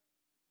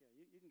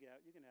 Yeah,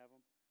 you can have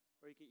them,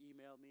 or you can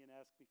email me and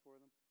ask me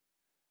for them.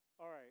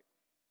 All right.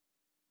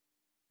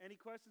 Any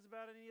questions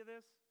about any of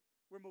this?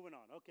 We're moving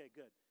on. Okay,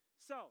 good.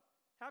 So,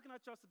 How can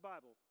I trust the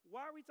Bible?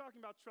 Why are we talking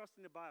about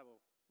trusting the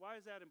Bible? Why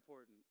is that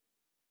important?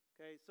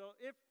 Okay, so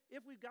if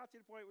we've got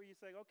to the point where you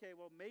say, okay,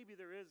 well, maybe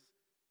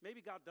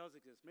God does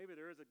exist. Maybe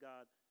there is a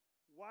God.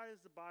 Why is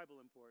the Bible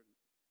important?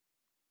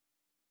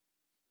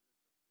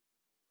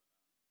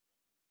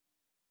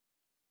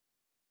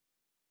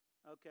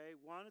 Okay,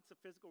 one, it's a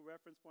physical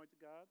reference point to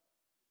God.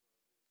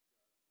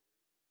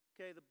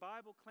 Okay, the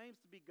Bible claims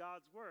to be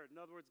God's word.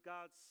 In other words,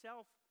 God's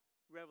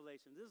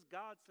self-revelation. This is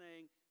God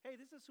saying, hey,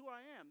 this is who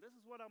I am. This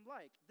is what I'm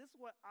like. This is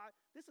what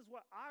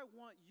I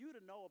want you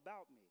to know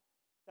about me.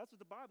 That's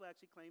what the Bible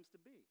actually claims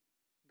to be.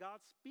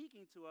 God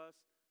speaking to us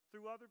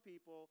through other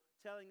people,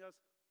 telling us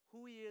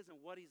who he is and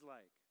what he's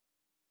like.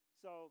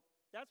 So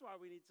that's why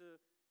we need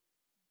to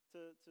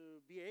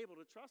be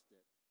able to trust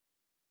it.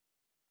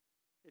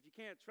 If you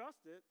can't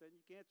trust it, then you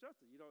can't trust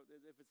it.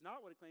 If it's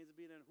not what it claims to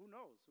be, then who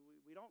knows?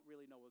 We don't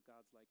really know what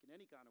God's like in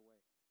any kind of way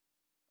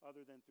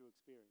other than through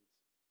experience.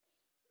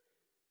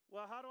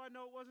 Well, how do I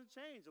know it wasn't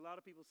changed? A lot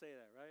of people say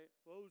that, right?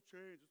 Well, it was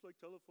changed. It's like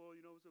telephone,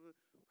 and you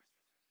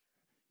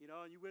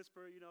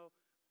whisper,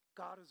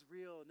 God is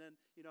real. And then,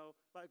 it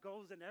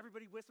goes and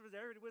everybody whispers,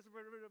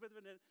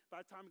 and then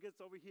by the time it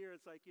gets over here,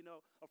 it's like, a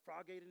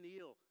frog ate an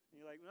eel.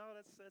 And you're like, no,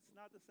 that's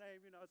not the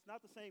same. It's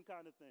not the same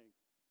kind of thing.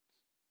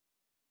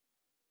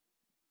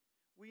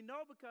 We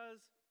know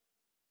because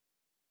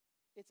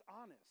it's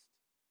honest.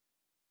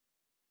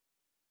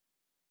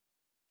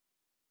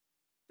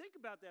 Think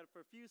about that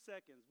for a few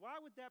seconds.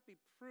 Why would that be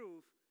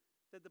proof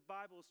that the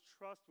Bible is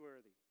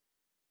trustworthy,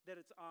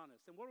 that it's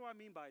honest? And what do I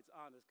mean by it's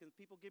honest? Can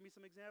people give me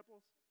some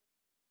examples?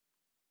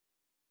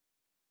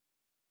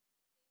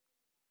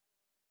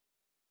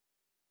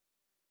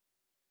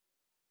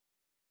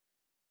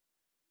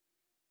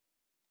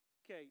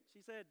 Okay,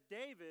 she said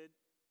David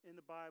in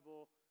the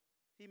Bible,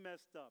 he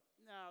messed up.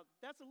 Now,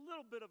 that's a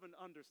little bit of an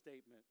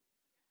understatement.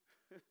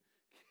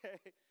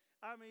 Okay?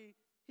 I mean,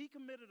 he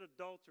committed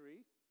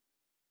adultery,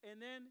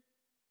 and then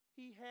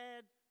he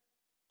had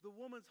the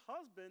woman's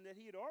husband that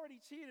he had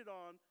already cheated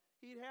on,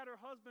 he'd had her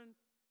husband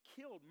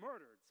killed,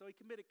 murdered. So he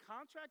committed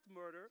contract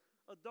murder,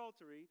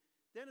 adultery.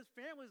 Then his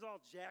family was all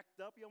jacked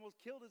up. He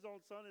almost killed his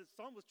own son. His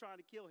son was trying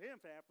to kill him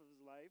for half of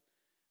his life.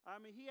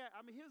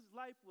 His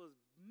life was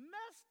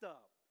messed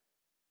up.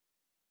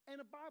 And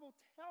the Bible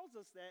tells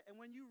us that, and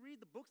when you read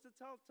the books that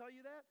tell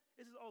you that,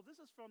 it says, oh, this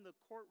is from the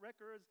court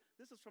records,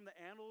 this is from the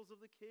annals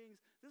of the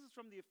kings, this is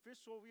from the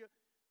official.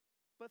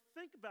 But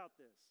think about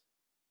this.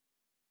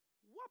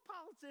 What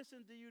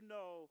politician do you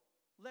know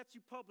lets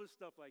you publish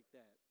stuff like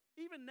that?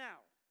 Even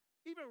now,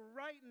 even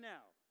right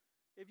now,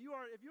 if you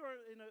are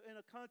in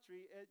a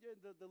country,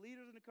 the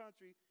leaders in the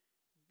country,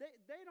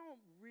 they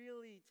don't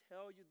really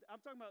tell you.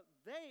 I'm talking about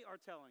they are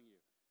telling you.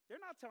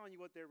 They're not telling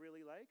you what they're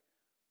really like.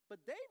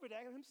 But David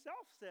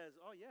himself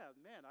says, oh, yeah,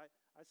 man, I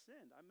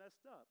sinned. I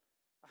messed up.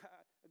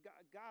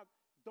 God,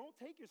 don't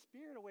take your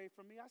spirit away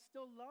from me. I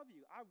still love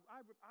you. I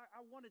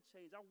want to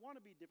change. I want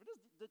to be different.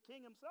 This is the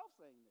king himself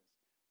saying this.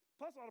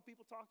 Plus all the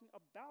people talking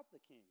about the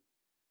king.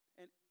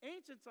 And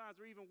ancient times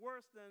were even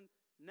worse than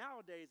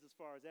nowadays as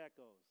far as that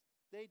goes.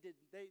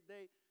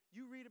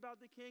 You read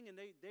about the king, and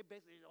they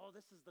basically, oh,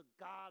 this is the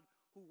God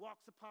who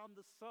walks upon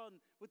the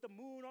sun with the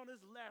moon on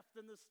his left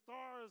and the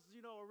stars,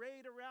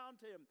 arrayed around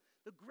him.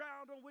 The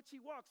ground on which he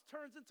walks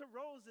turns into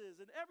roses,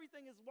 and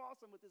everything is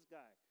awesome with this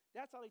guy.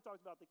 That's how he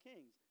talks about the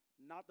kings,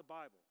 not the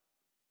Bible.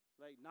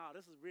 Like, nah,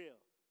 this is real.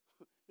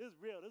 This is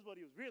real. This is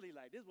what he was really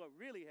like. This is what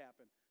really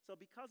happened. So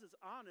because it's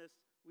honest,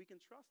 we can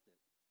trust it.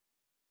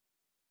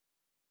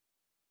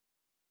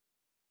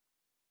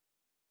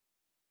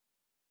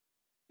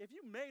 If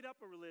you made up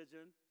a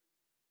religion,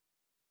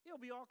 it'll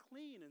be all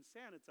clean and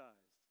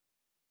sanitized.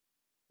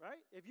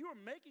 Right? If you were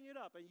making it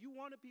up and you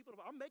wanted people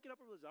to, I'm making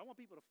up a religion, I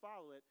want people to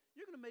follow it,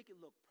 you're going to make it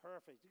look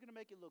perfect. You're going to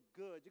make it look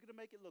good. You're going to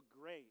make it look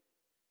great.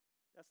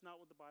 That's not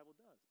what the Bible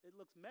does. It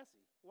looks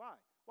messy. Why?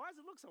 Why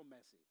does it look so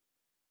messy?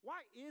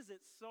 Why is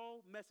it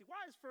so messy?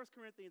 Why is 1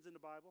 Corinthians in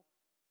the Bible?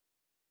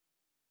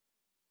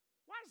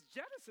 Why is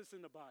Genesis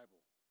in the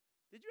Bible?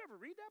 Did you ever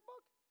read that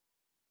book?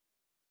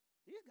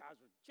 These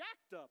guys were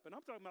jacked up, and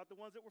I'm talking about the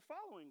ones that were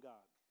following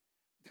God.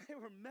 They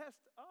were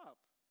messed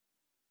up.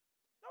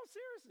 No,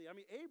 seriously.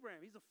 Abraham,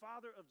 he's the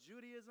father of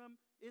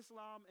Judaism,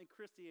 Islam, and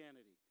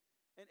Christianity.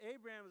 And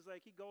Abraham is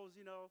like, he goes,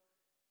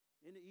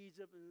 into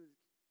Egypt, and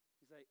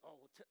he's like, oh,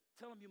 well,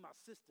 tell him you're my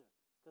sister,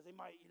 because they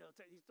might,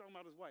 he's talking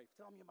about his wife.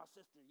 Tell him you're my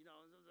sister,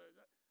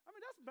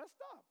 that's messed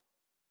up,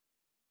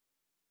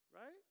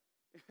 right?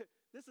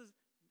 This is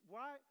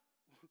why,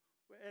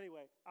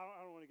 anyway, I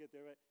don't want to get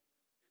there, but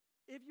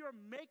if you're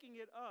making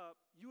it up,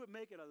 you would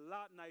make it a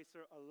lot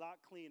nicer, a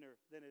lot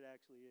cleaner than it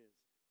actually is.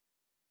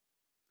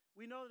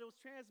 We know that it was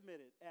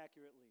transmitted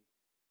accurately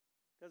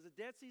because the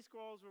Dead Sea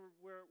Scrolls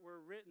were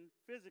written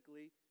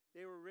physically.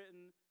 They were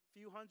written a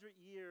few hundred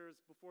years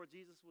before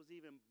Jesus was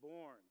even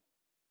born.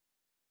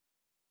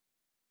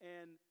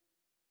 And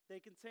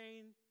they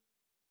contain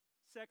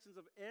sections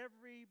of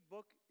every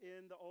book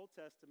in the Old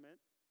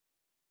Testament,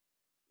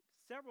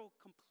 several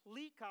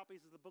complete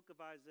copies of the book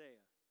of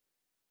Isaiah.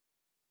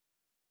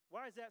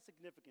 Why is that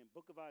significant,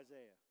 book of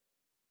Isaiah?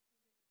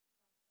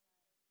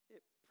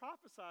 it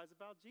prophesies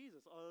about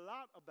Jesus, a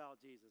lot about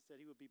Jesus, that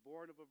he would be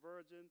born of a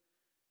virgin,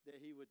 that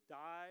he would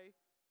die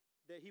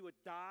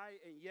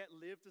and yet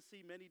live to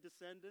see many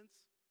descendants,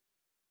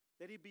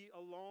 that he'd be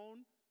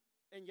alone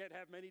and yet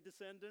have many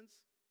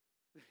descendants.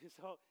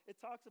 So it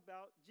talks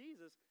about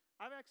Jesus.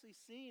 I've actually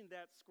seen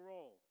that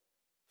scroll,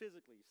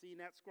 physically, seen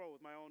that scroll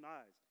with my own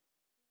eyes,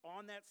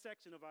 on that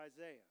section of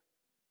Isaiah.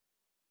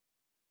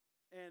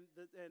 And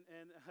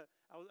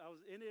I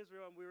was in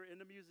Israel, and we were in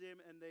the museum,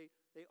 and they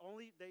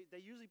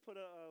usually put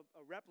a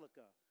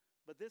replica,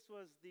 but this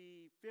was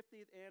the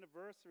 50th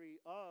anniversary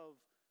of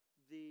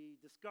the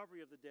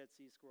discovery of the Dead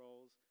Sea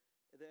Scrolls,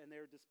 and they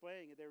were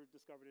displaying it. They were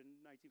discovered in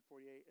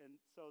 1948, and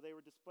so they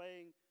were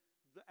displaying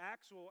the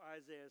actual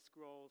Isaiah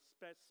scroll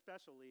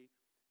specially.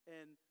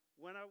 And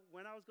when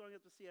I was going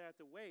up to see it, I had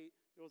to wait.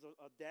 There was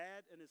a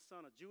dad and his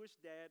son, a Jewish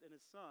dad and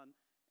his son,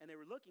 and they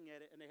were looking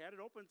at it, and they had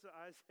it open to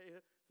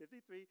Isaiah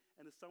 53,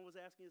 and the son was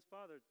asking his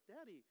father,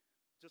 Daddy,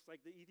 just like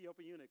the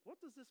Ethiopian eunuch,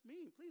 what does this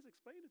mean? Please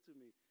explain it to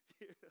me.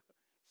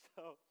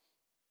 So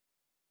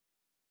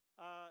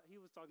he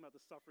was talking about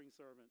the suffering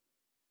servant.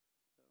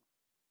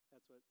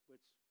 So that's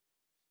which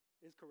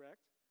is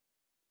correct.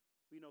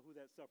 We know who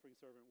that suffering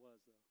servant was,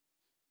 though.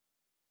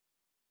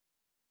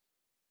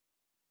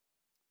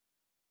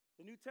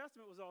 The New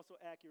Testament was also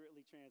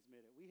accurately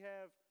transmitted. We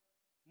have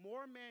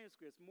more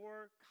manuscripts,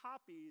 more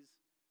copies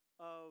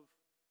of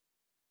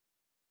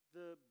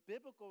the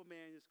biblical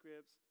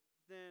manuscripts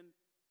than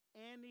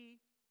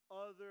any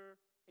other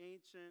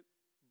ancient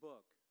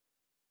book.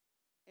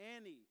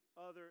 Any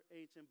other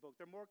ancient book.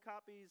 There are more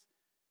copies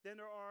than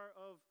there are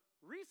of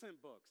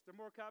recent books. There are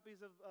more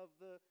copies of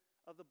the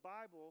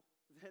Bible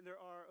than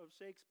there are of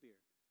Shakespeare,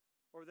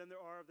 or than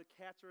there are of The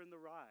Catcher in the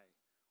Rye,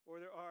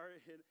 or there are,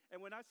 and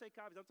when I say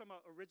copies, I'm talking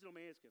about original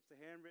manuscripts, the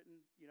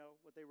handwritten,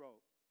 what they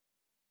wrote,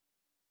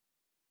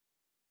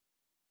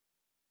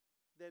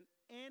 than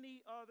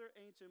any other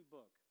ancient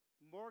book.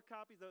 More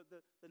copies.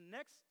 The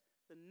next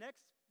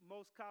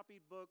most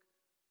copied book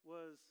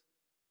was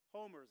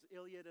Homer's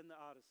Iliad and the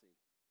Odyssey.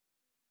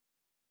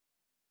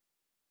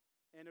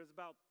 And there's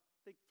about,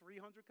 I think,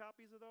 300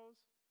 copies of those,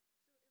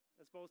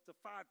 as opposed to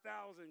 5,000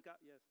 copies. Yes. So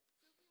if you have those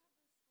scrolls,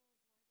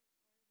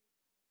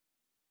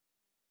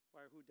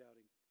 Why are who doubting? why are people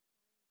doubting that this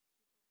isn't real?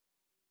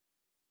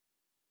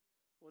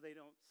 Well, they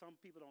don't. Some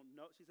people don't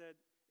know. She said,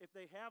 if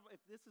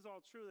this is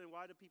all true, then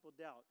why do people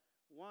doubt?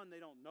 One,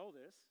 they don't know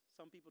this.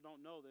 Some people don't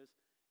know this.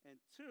 And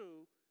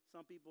two,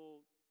 some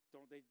people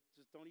don't. They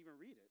just don't even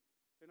read it.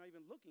 They're not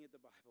even looking at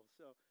the Bible.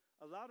 So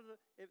a lot of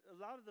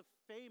the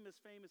famous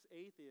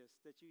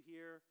atheists that you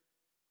hear,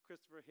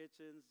 Christopher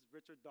Hitchens,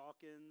 Richard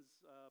Dawkins,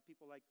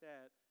 people like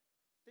that,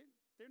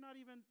 they're not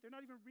even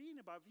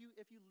reading about it.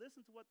 If you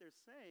listen to what they're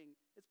saying,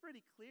 it's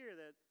pretty clear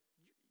that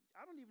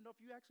I don't even know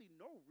if you actually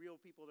know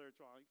real people that are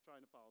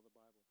trying to follow the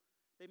Bible.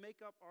 They make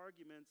up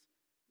arguments.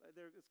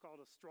 It's called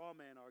a straw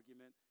man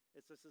argument.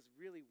 It's just this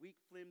really weak,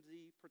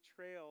 flimsy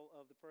portrayal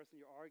of the person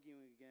you're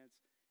arguing against,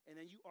 and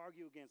then you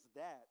argue against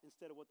that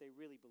instead of what they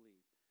really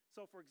believe.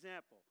 So, for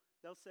example,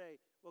 they'll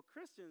say, well,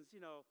 Christians,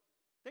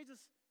 they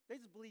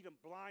just believe in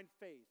blind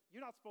faith.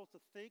 You're not supposed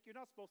to think. You're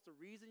not supposed to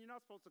reason. You're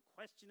not supposed to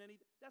question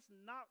anything. That's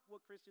not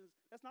what faith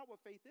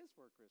is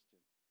for a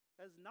Christian.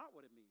 That is not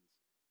what it means.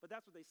 But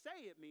that's what they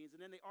say it means,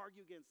 and then they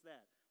argue against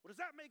that. Well,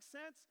 does that make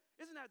sense?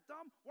 Isn't that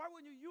dumb? Why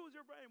wouldn't you use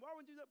your brain? Why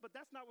wouldn't you do that? But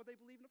that's not what they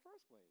believe in the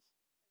first place.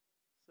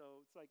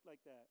 So it's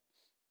like that.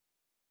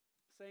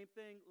 Same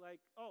thing,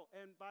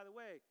 and by the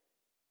way,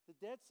 the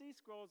Dead Sea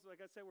Scrolls,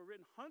 like I said, were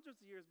written hundreds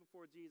of years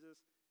before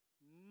Jesus.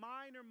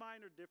 Minor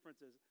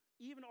differences.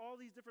 Even all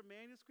these different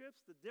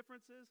manuscripts, the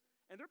differences,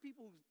 and there are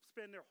people who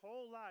spend their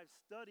whole lives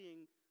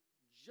studying,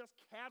 just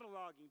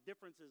cataloging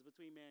differences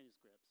between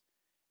manuscripts.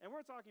 And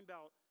we're talking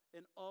about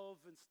an of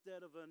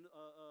instead of a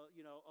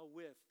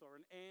with, or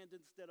an and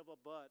instead of a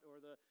but, or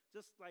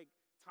just like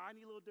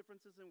tiny little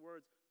differences in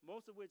words,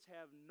 most of which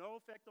have no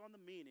effect on the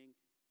meaning,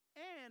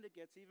 and it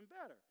gets even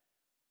better.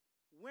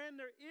 When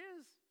there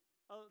is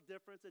a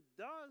difference, it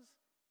does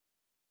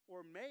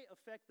or may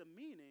affect the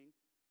meaning,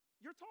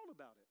 you're told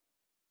about it.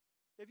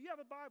 If you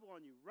have a Bible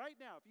on you right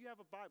now, if you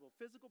have a Bible,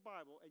 physical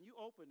Bible, and you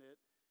open it,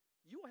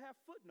 you will have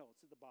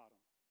footnotes at the bottom,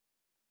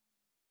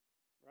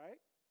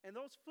 right? And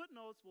those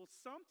footnotes will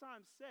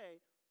sometimes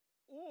say,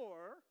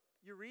 or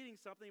you're reading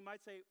something, you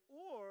might say,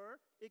 or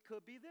it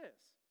could be this.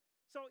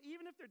 So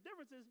even if there are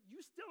differences,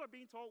 you still are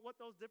being told what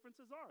those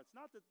differences are. It's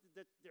not that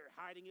they're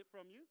hiding it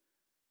from you.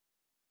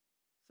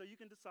 So you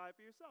can decide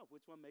for yourself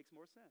which one makes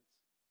more sense.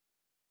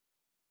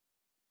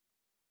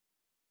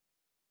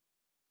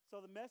 So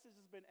the message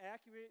has been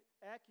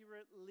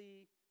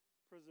accurately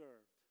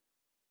preserved.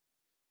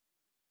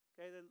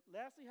 Okay, then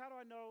lastly, how do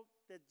I know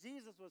that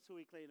Jesus was who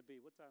he claimed to be?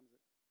 What time is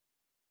it?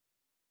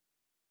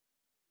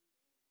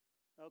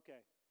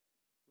 Okay,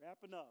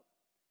 wrapping up.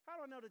 How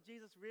do I know that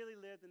Jesus really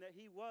lived and that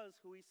he was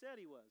who he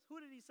said he was? Who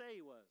did he say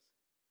he was?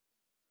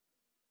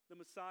 The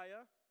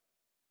Messiah,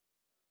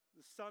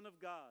 the Son of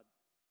God.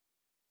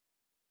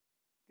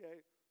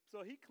 Okay,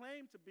 so he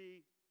claimed to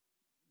be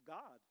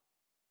God.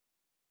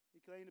 He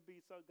claimed to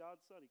be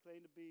God's son. He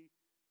claimed to be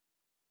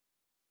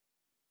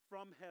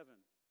from heaven.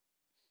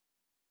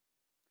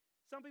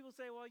 Some people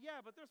say, well,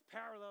 yeah, but there's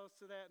parallels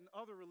to that in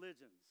other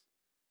religions.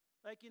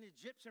 Like in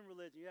Egyptian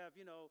religion, you have,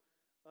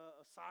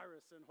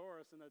 Osiris and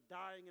Horus and a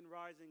dying and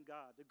rising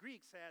God. The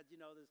Greeks had,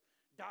 this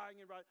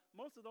dying and rising.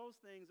 Most of those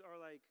things are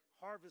like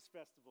harvest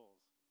festivals.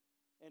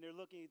 And they're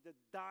looking, the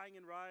dying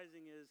and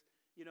rising is,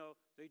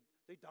 they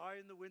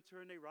die in the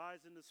winter and they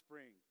rise in the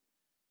spring.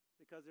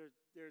 Because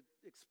they're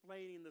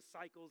explaining the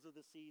cycles of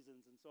the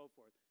seasons and so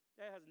forth.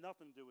 That has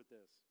nothing to do with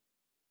this.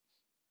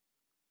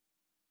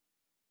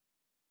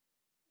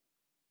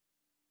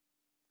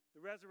 The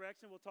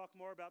resurrection, we'll talk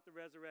more about the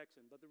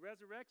resurrection. But the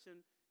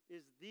resurrection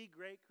is the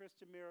great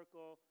Christian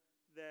miracle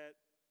that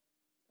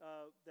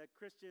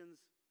Christians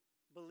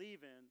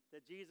believe in,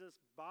 that Jesus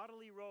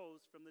bodily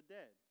rose from the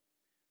dead.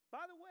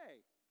 By the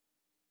way,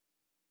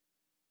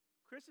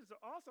 Christians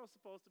are also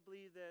supposed to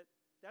believe that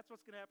that's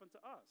what's going to happen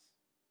to us.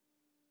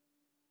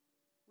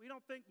 We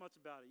don't think much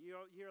about it. You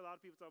hear a lot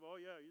of people talk about,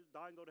 oh yeah, you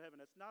die and go to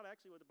heaven. That's not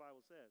actually what the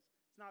Bible says.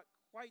 It's not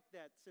quite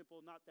that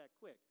simple, not that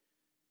quick.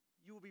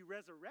 You will be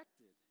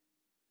resurrected,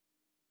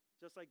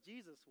 just like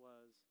Jesus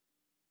was,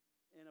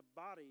 in a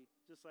body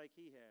just like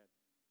he had,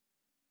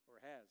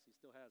 or has. He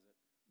still has it.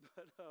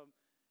 But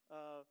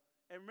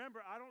and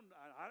remember, I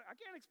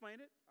can't explain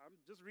it. I'm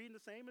just reading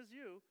the same as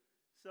you.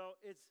 So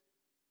it's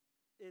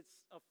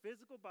a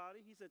physical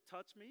body. He said,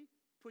 touch me.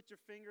 Put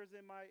your fingers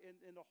in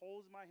the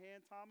holes in my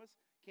hand, Thomas.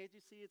 Can't you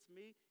see it's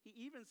me? He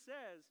even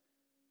says,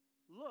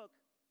 look,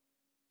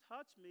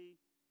 touch me.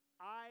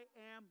 I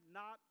am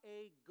not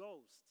a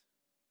ghost.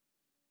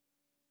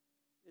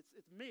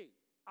 It's me.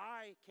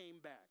 I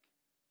came back.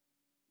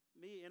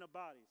 Me in a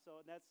body.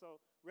 So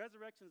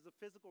resurrection is a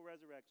physical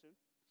resurrection.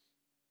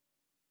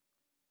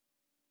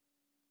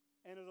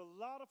 And there's a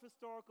lot of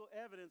historical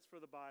evidence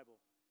for the Bible,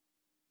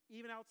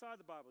 even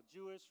outside the Bible.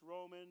 Jewish,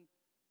 Roman,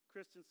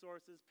 Christian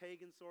sources,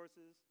 pagan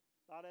sources,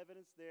 a lot of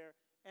evidence there.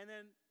 And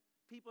then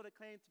people that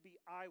claim to be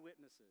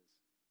eyewitnesses.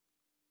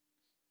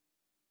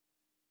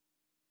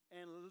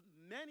 And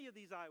many of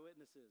these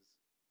eyewitnesses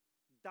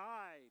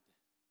died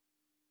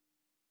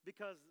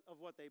because of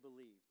what they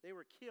believed. They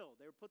were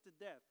killed. They were put to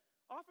death,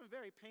 often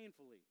very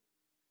painfully.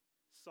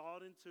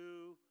 Sawed in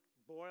two,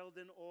 boiled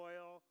in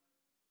oil,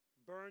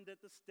 burned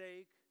at the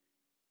stake,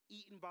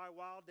 eaten by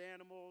wild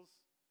animals,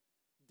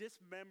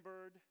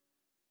 dismembered,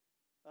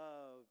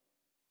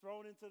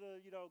 thrown into the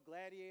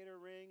gladiator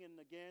ring,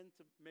 and again,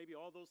 to maybe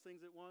all those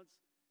things at once,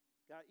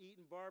 got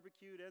eaten,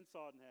 barbecued, and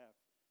sawed in half.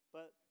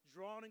 But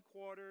drawn and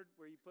quartered,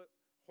 where you put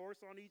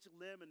horse on each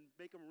limb and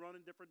make them run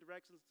in different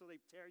directions until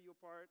they tear you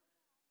apart.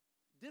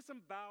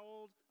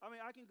 Disemboweled. I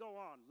mean, I can go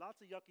on.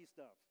 Lots of yucky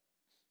stuff.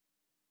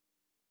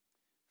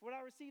 For what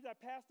I received, I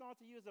passed on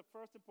to you as of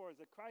first importance,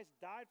 that Christ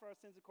died for our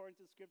sins according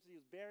to the Scriptures. He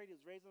was buried. He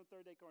was raised on the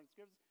third day according to the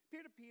Scriptures.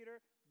 Peter to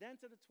Peter,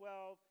 then to the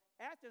 12.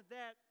 After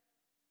that,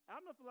 I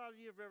don't know if a lot of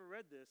you have ever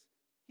read this.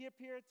 He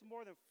appeared to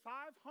more than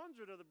 500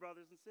 of the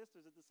brothers and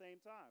sisters at the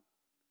same time,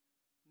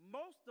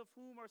 most of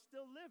whom are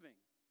still living,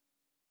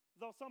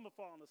 though some have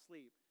fallen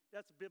asleep.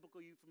 That's a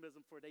biblical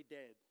euphemism for they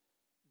dead.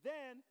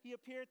 Then he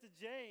appeared to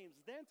James,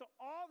 then to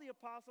all the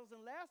apostles,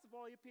 and last of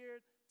all, he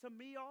appeared to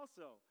me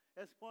also,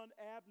 as one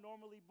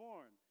abnormally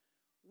born.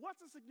 What's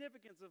the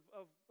significance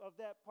of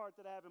that part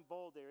that I have in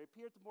bold there? He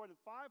appeared to more than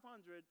 500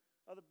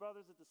 of the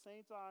brothers at the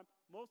same time,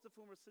 most of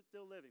whom are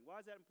still living. Why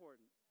is that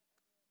important?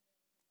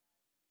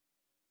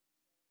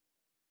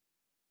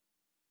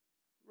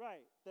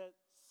 Right, that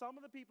some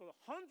of the people,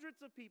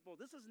 hundreds of people,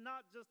 this is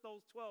not just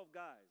those 12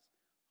 guys.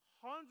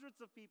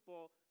 Hundreds of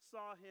people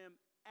saw him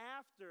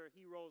after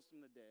he rose from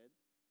the dead.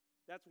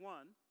 That's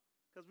one,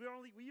 because we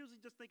usually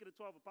just think of the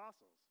 12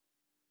 apostles.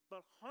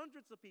 But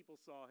hundreds of people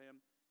saw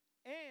him.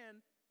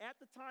 And at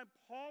the time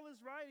Paul is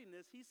writing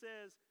this, he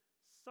says,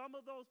 some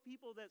of those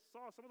people that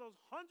saw, some of those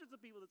hundreds of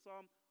people that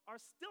saw him are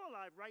still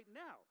alive right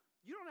now.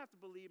 You don't have to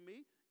believe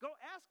me. Go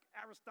ask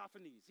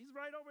Aristophanes. He's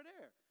right over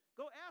there.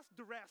 Go ask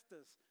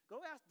Derastus. Go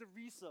ask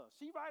Derisa.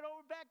 She's right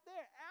over back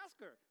there. Ask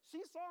her.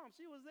 She saw him.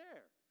 She was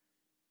there.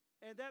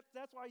 And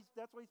that's why he's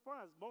pointing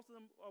out. Most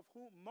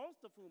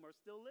of whom are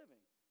still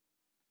living.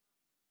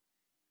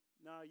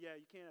 No, yeah,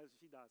 you can't.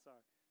 She died.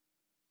 Sorry,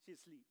 she's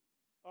asleep.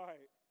 All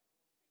right.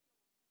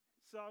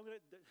 So I'm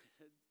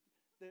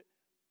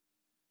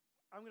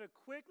gonna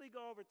quickly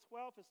go over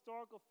 12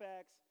 historical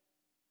facts.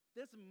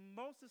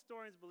 Most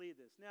historians believe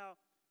this. Now,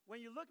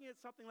 when you're looking at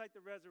something like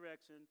the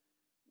resurrection,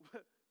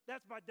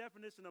 that's by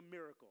definition a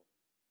miracle.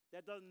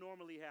 That doesn't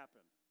normally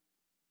happen.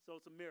 So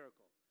it's a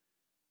miracle.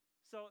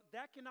 So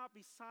that cannot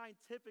be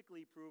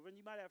scientifically proven.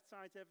 You might have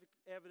scientific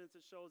evidence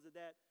that shows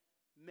that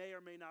may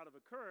or may not have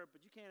occurred,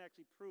 but you can't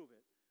actually prove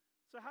it.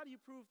 So how do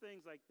you prove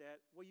things like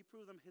that? Well, you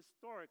prove them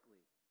historically.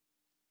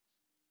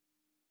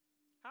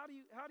 How do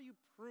you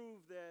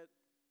prove that?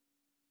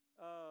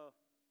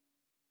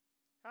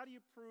 How do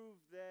you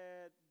prove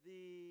that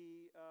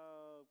the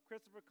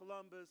Christopher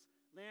Columbus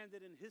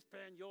landed in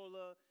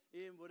Hispaniola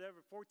in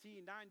whatever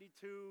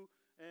 1492,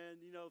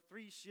 and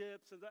 3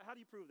 ships? And how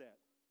do you prove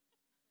that?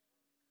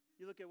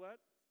 You look at what?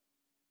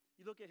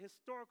 You look at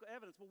historical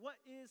evidence. Well, what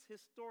is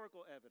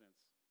historical evidence?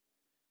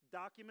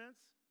 documents,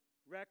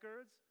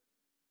 records,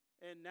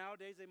 and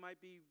nowadays they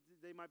might be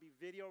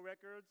video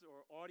records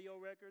or audio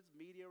records,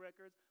 media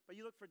records, but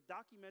you look for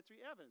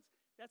documentary evidence.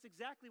 That's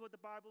exactly what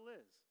the Bible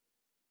is.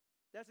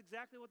 That's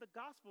exactly what the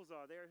Gospels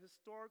are. They are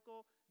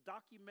historical,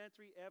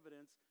 documentary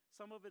evidence.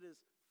 Some of it is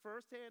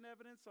first-hand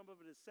evidence, some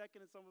of it is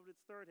second, and some of it is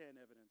third-hand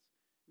evidence.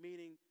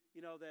 Meaning,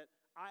 that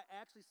I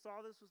actually saw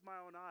this with my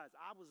own eyes.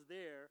 I was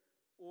there,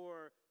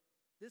 or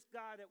this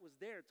guy that was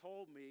there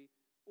told me,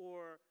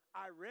 or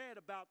I read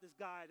about this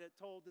guy that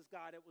told this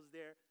guy that was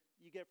there.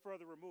 You get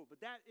further removed. But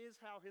that is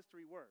how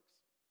history works.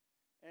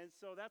 And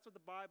so that's what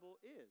the Bible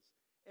is.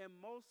 And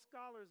most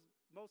scholars,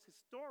 most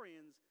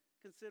historians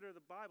consider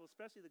the Bible,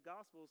 especially the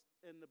Gospels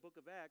and the book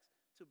of Acts,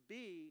 to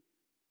be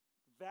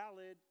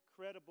valid,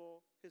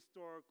 credible,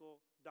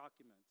 historical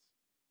documents.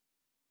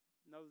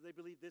 No, they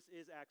believe this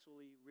is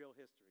actually real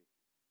history.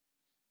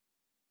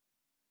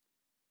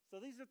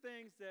 So these are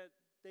things that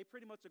they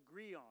pretty much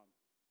agree on.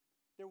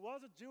 There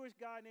was a Jewish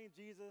guy named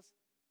Jesus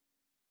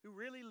who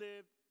really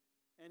lived,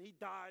 and he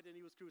died and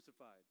he was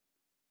crucified.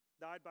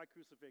 Died by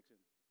crucifixion.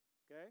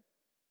 Okay?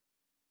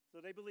 So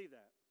they believe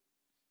that.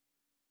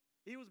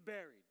 He was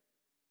buried.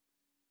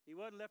 He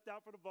wasn't left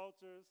out for the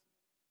vultures,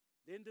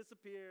 didn't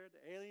disappear,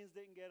 the aliens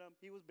didn't get him.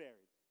 He was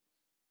buried.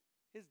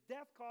 His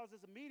death caused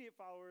his immediate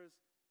followers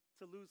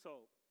to lose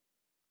hope.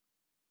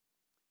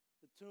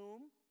 The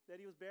tomb that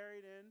he was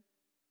buried in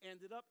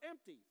ended up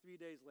empty 3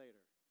 days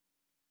later.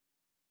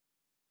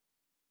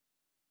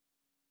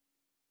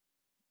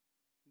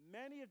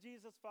 Many of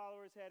Jesus'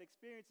 followers had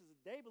experiences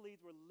that they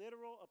believed were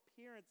literal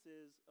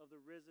appearances of the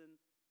risen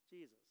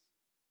Jesus.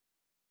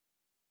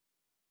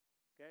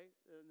 Okay?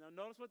 Now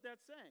notice what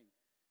that's saying.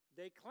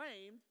 They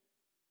claimed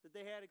that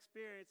they had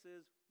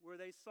experiences where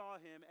they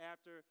saw him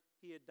after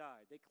he had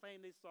died. They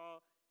claimed they saw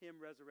him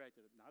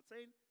resurrected. They're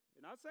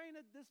not saying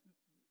that this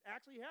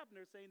actually happened.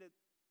 They're saying that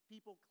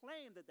people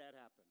claim that that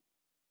happened.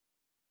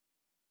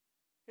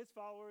 His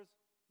followers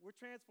were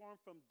transformed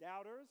from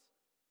doubters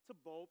to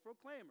bold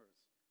proclaimers.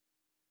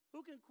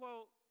 Who can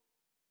quote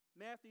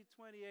Matthew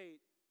 28,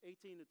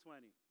 18 to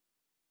 20?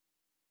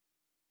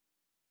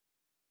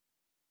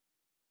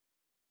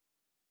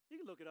 You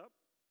can look it up.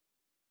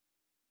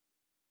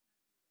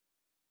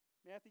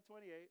 Matthew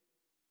 28.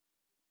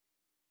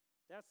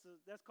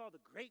 That's called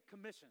the Great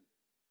Commission.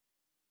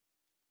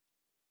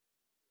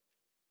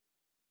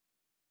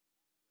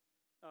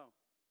 Oh.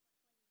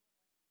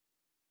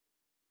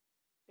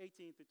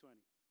 18 through 20.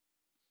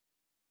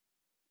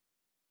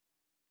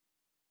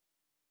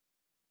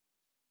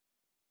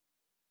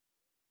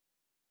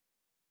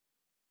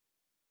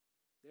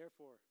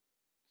 Therefore.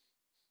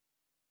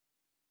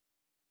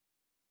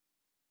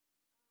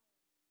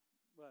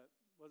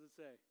 What does it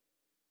say?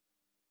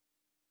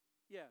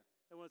 Yeah,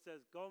 that one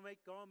says, go and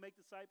make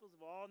disciples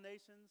of all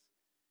nations,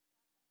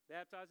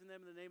 baptizing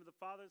them in the name of the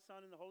Father, the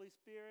Son, and the Holy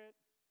Spirit,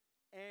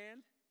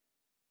 and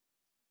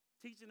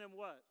teaching them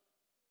what?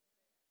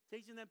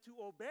 Teaching them to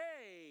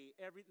obey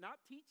not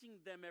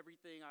teaching them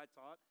everything I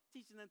taught,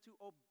 teaching them to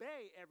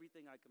obey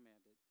everything I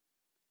commanded.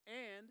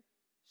 And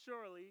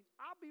surely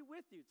I'll be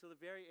with you till the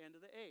very end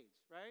of the age,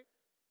 right?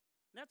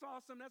 And that's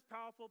awesome, that's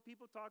powerful.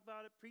 People talk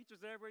about it,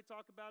 preachers everywhere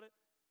talk about it.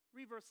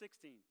 Read verse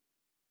 16.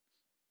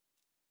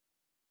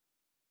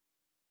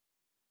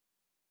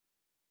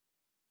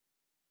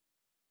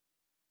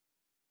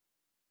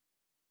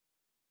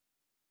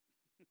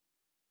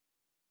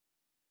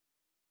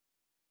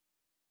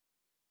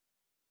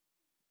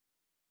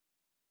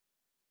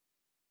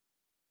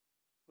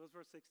 What does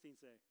verse 16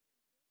 say?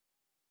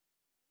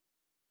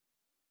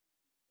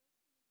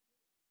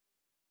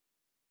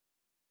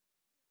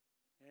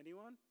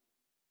 Anyone?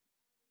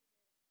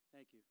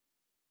 Thank you.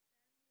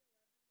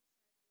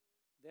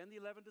 Then the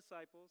 11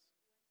 disciples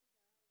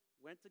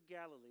went to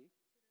Galilee,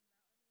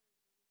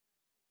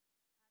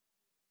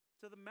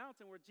 to the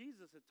mountain where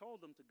Jesus had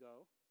told them to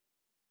go.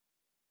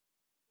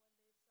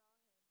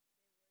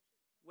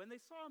 When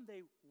they saw him,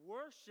 they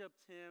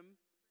worshiped him.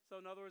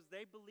 So in other words,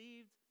 they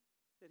believed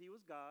that he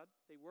was God.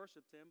 They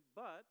worshiped him,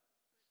 but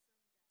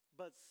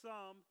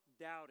some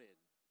doubted.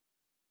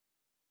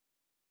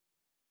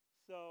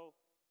 So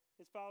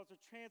his followers are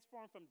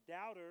transformed from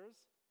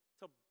doubters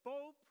to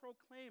bold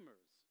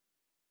proclaimers.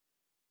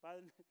 By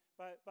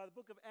the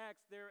book of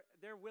Acts,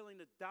 they're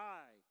willing to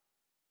die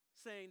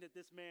saying that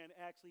this man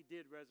actually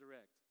did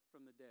resurrect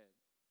from the dead.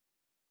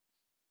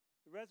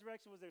 The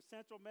resurrection was their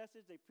central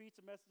message. They preached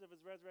the message of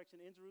his resurrection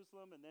in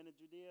Jerusalem and then in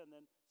Judea and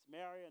then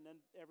Samaria and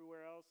then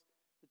everywhere else.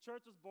 The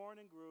church was born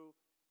and grew,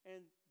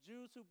 and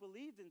Jews who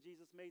believed in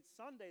Jesus made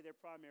Sunday their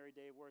primary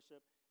day of worship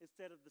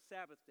instead of the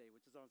Sabbath day,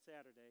 which is on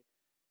Saturday,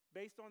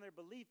 based on their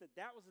belief that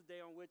that was the day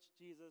on which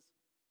Jesus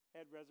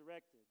had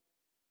resurrected.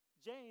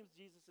 James,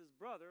 Jesus'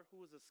 brother,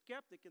 who was a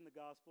skeptic in the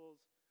Gospels,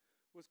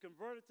 was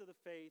converted to the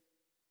faith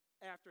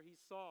after he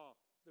saw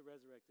the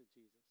resurrected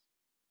Jesus.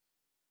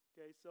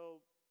 Okay,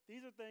 so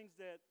these are things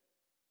that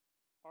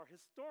are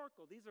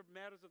historical. These are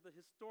matters of the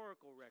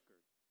historical record.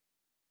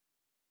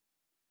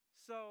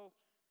 So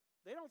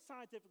they don't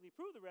scientifically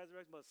prove the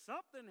resurrection, but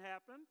something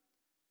happened.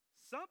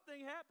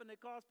 Something happened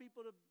that caused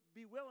people to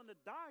be willing to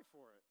die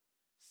for it.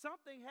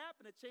 Something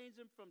happened that changed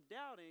them from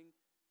doubting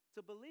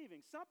to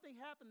believing. Something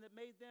happened that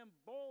made them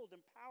bold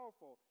and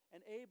powerful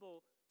and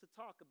able to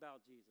talk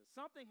about Jesus.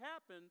 Something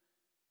happened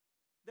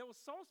that was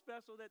so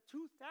special that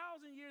 2,000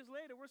 years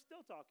later, we're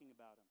still talking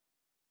about him.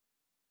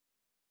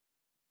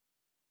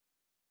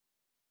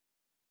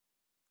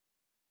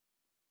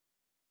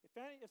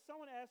 If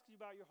someone asks you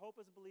about your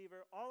hope as a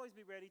believer, always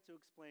be ready to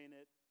explain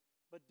it,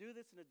 but do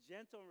this in a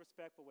gentle and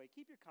respectful way.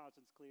 Keep your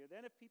conscience clear.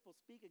 Then if people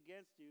speak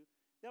against you,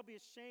 they'll be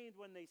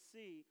ashamed when they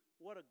see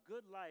what a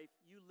good life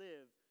you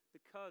live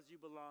because you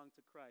belong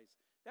to Christ.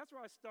 That's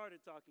where I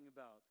started talking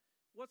about.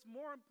 What's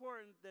more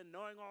important than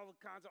knowing all the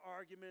kinds of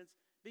arguments,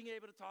 being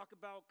able to talk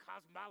about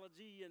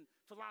cosmology and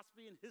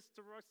philosophy and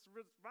history,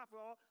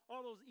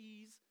 all those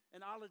E's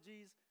and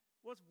ologies?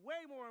 What's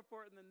way more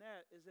important than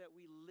that is that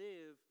we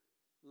live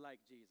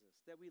like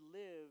Jesus, that we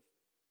live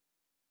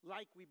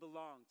like we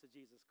belong to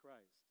Jesus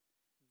Christ.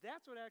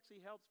 That's what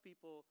actually helps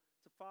people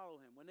to follow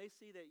him. When they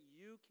see that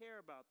you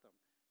care about them,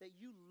 that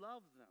you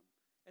love them,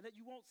 and that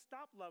you won't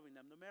stop loving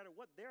them no matter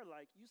what they're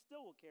like, you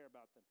still will care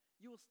about them.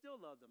 You will still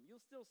love them.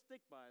 You'll still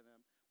stick by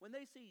them. When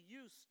they see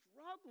you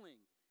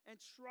struggling and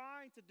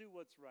trying to do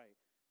what's right,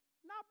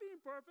 not being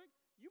perfect,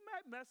 you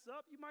might mess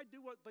up, you might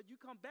do but you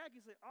come back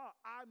and say, oh,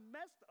 I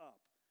messed up.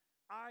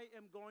 I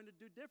am going to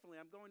do differently.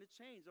 I'm going to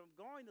change. I'm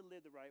going to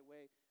live the right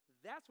way.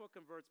 That's what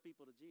converts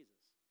people to Jesus,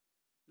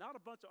 not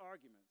a bunch of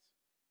arguments.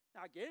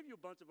 Now, I gave you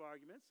a bunch of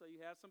arguments, so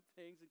you have some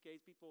things in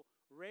case people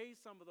raise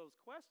some of those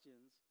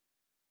questions.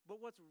 But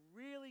what's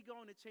really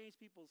going to change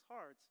people's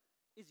hearts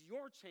is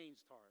your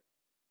changed heart.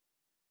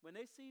 When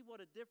they see what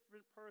a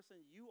different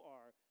person you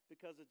are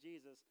because of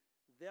Jesus,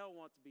 they'll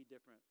want to be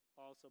different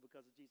also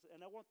because of Jesus.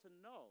 And I want to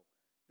know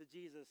the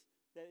Jesus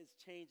that is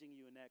changing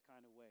you in that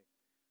kind of way.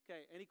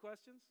 Okay, any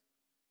questions?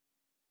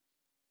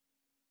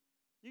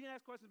 You can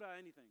ask questions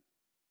about anything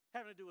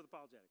having to do with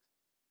apologetics.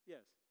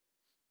 Yes.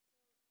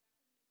 So back when you were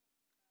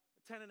talking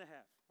about 10 and a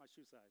half, my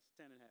shoe size,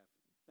 10 and a half.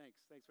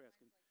 Thanks for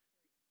asking.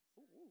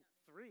 Like 3.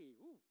 So 3.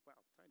 Ooh, wow,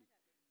 tiny.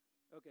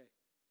 Okay. Back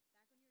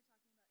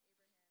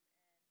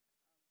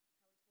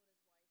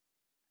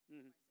when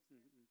you were talking about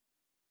Abraham and how he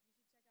told his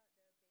wife, my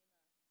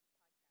sister, you should check out the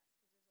Bema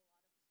podcast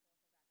because there's a lot of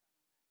historical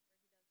background on that, where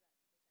he does that to protect her.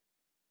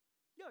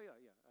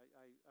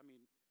 Yeah. I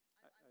mean, I was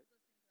listening to that yeah. with my mom a couple weeks ago, and I thought it was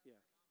so interesting. Yeah.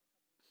 You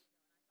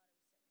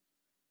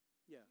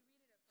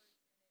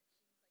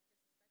read it at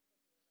first, and it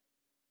seems like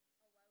disrespectful to her.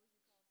 Like, oh, why would you call someone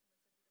so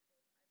beautiful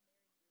as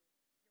I've married you?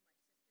 You're my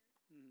sister.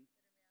 Mm-hmm.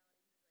 But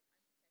in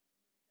reality,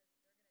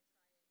 he was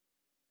like, I'm protecting you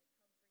because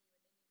they're gonna try and like come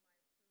for you, and they need my approval to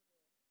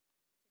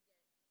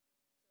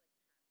get to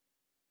have you.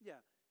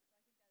 Yeah.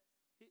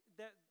 So I think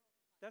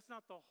That's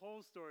not the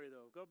whole story,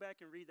 though. Go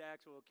back and read the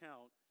actual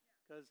account,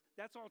 because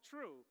that's all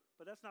true,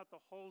 but that's not the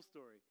whole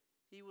story.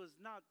 He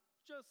was not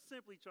just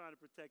simply trying to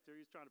protect her.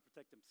 He was trying to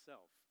protect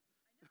himself.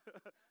 I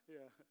know.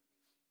 Yeah.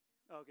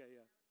 Okay,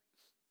 yeah. I was like, this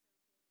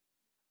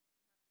is so cool that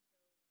you have to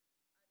go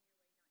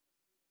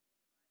out of your way,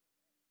 not just reading it in the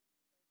Bible, but going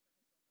for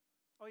historical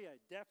context. Oh, yeah,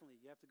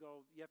 definitely. You have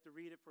to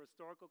read it for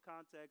historical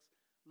context,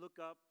 look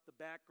up the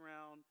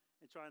background,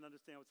 and try and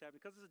understand what's happening.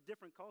 Because it's a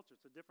different culture.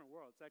 It's a different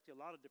world. It's actually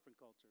a lot of different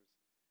cultures.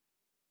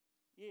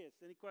 Yes,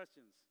 any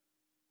questions?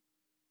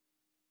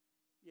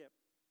 Yep. So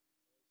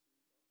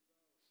we talked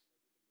about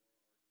like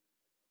with the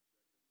moral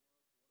argument,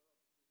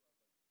 like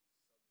objective morals.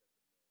 But what about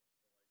people who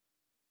have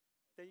like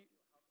subjective morals?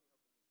 So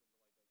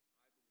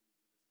like,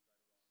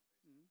 I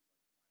believe that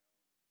this is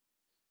right or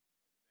wrong based on just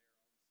like my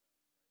own, like their own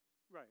self,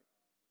 Right. right?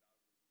 Without believing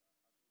God,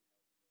 how can we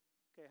help those people?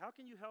 Okay, how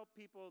can you help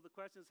people? The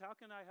question is, how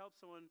can I help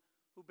someone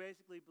who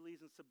basically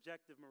believes in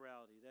subjective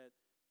morality? That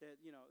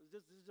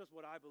this is just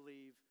what I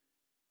believe.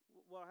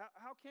 Well,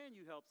 how can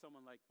you help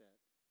someone like that?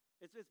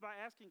 It's by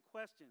asking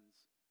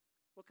questions.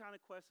 What kind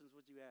of questions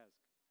would you ask?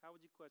 How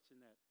would you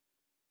question that?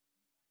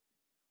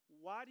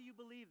 Why do you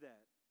believe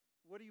that?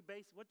 What do you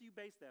base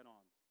that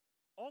on?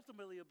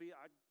 Ultimately, it'll be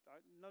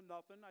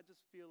nothing. I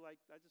just feel like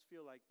that.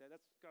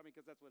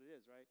 Because that's what it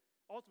is, right?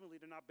 Ultimately,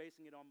 they're not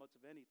basing it on much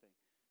of anything.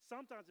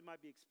 Sometimes it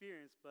might be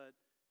experience, but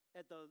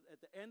at the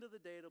end of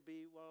the day, it'll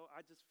be, well,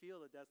 I just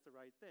feel that that's the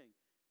right thing.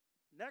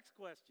 Next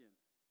question.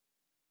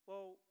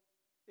 Well,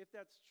 if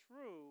that's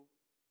true,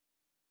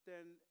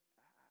 then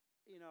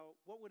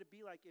what would it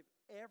be like if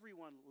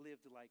everyone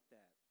lived like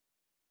that?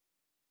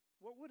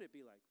 What would it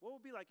be like? What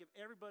would it be like if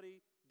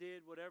everybody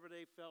did whatever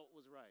they felt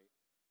was right?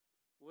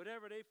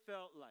 Whatever they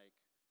felt like.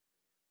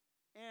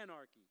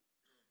 Anarchy.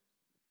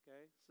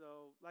 Okay?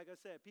 So, like I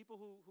said, people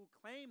who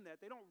claim that,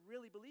 they don't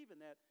really believe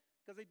in that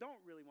because they don't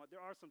really want.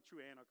 There are some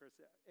true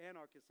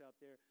anarchists out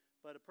there,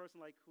 but a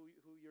person like who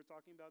you're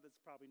talking about, that's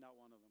probably not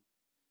one of them.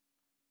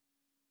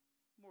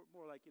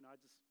 More like, I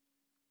just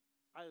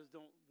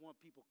don't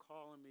want people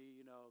calling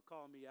me out.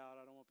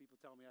 I don't want people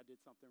telling me I did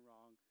something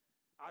wrong.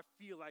 I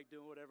feel like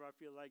doing whatever I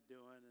feel like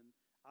doing, and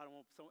I don't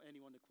want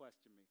anyone to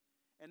question me.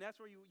 And that's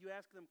where you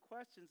ask them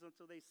questions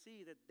until they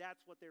see that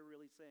that's what they're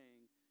really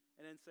saying,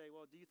 and then say,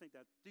 well, do you think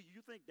that's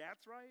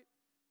right?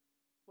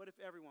 What if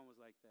everyone was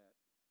like that?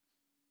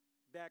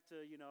 Back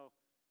to,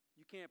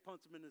 You can't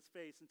punch him in his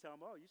face and tell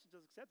him, oh, you should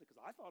just accept it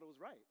because I thought it was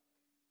right.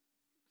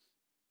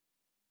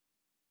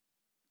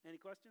 Any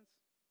questions?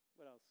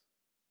 What else?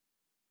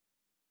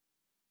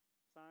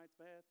 Science,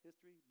 math,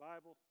 history,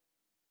 Bible.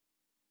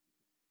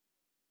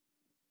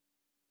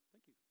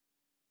 Thank you.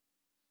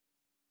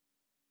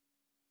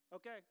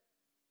 Okay,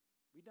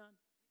 we done.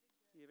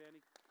 You have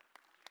any?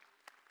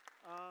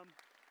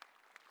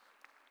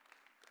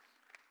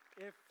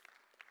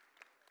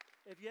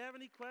 If you have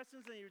any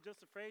questions and you're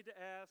just afraid to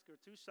ask or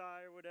too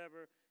shy or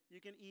whatever,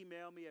 you can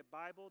email me at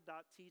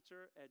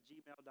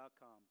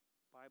bible.teacher@gmail.com.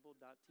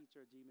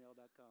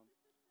 Bible.teacher@gmail.com.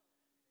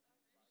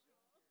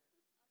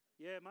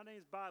 Yeah, my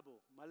name's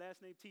Bible. My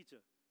last name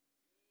Teacher.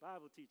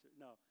 Bible teacher.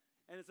 No.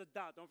 And it's a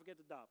dot. Don't forget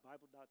the dot.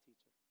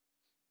 Bible.teacher.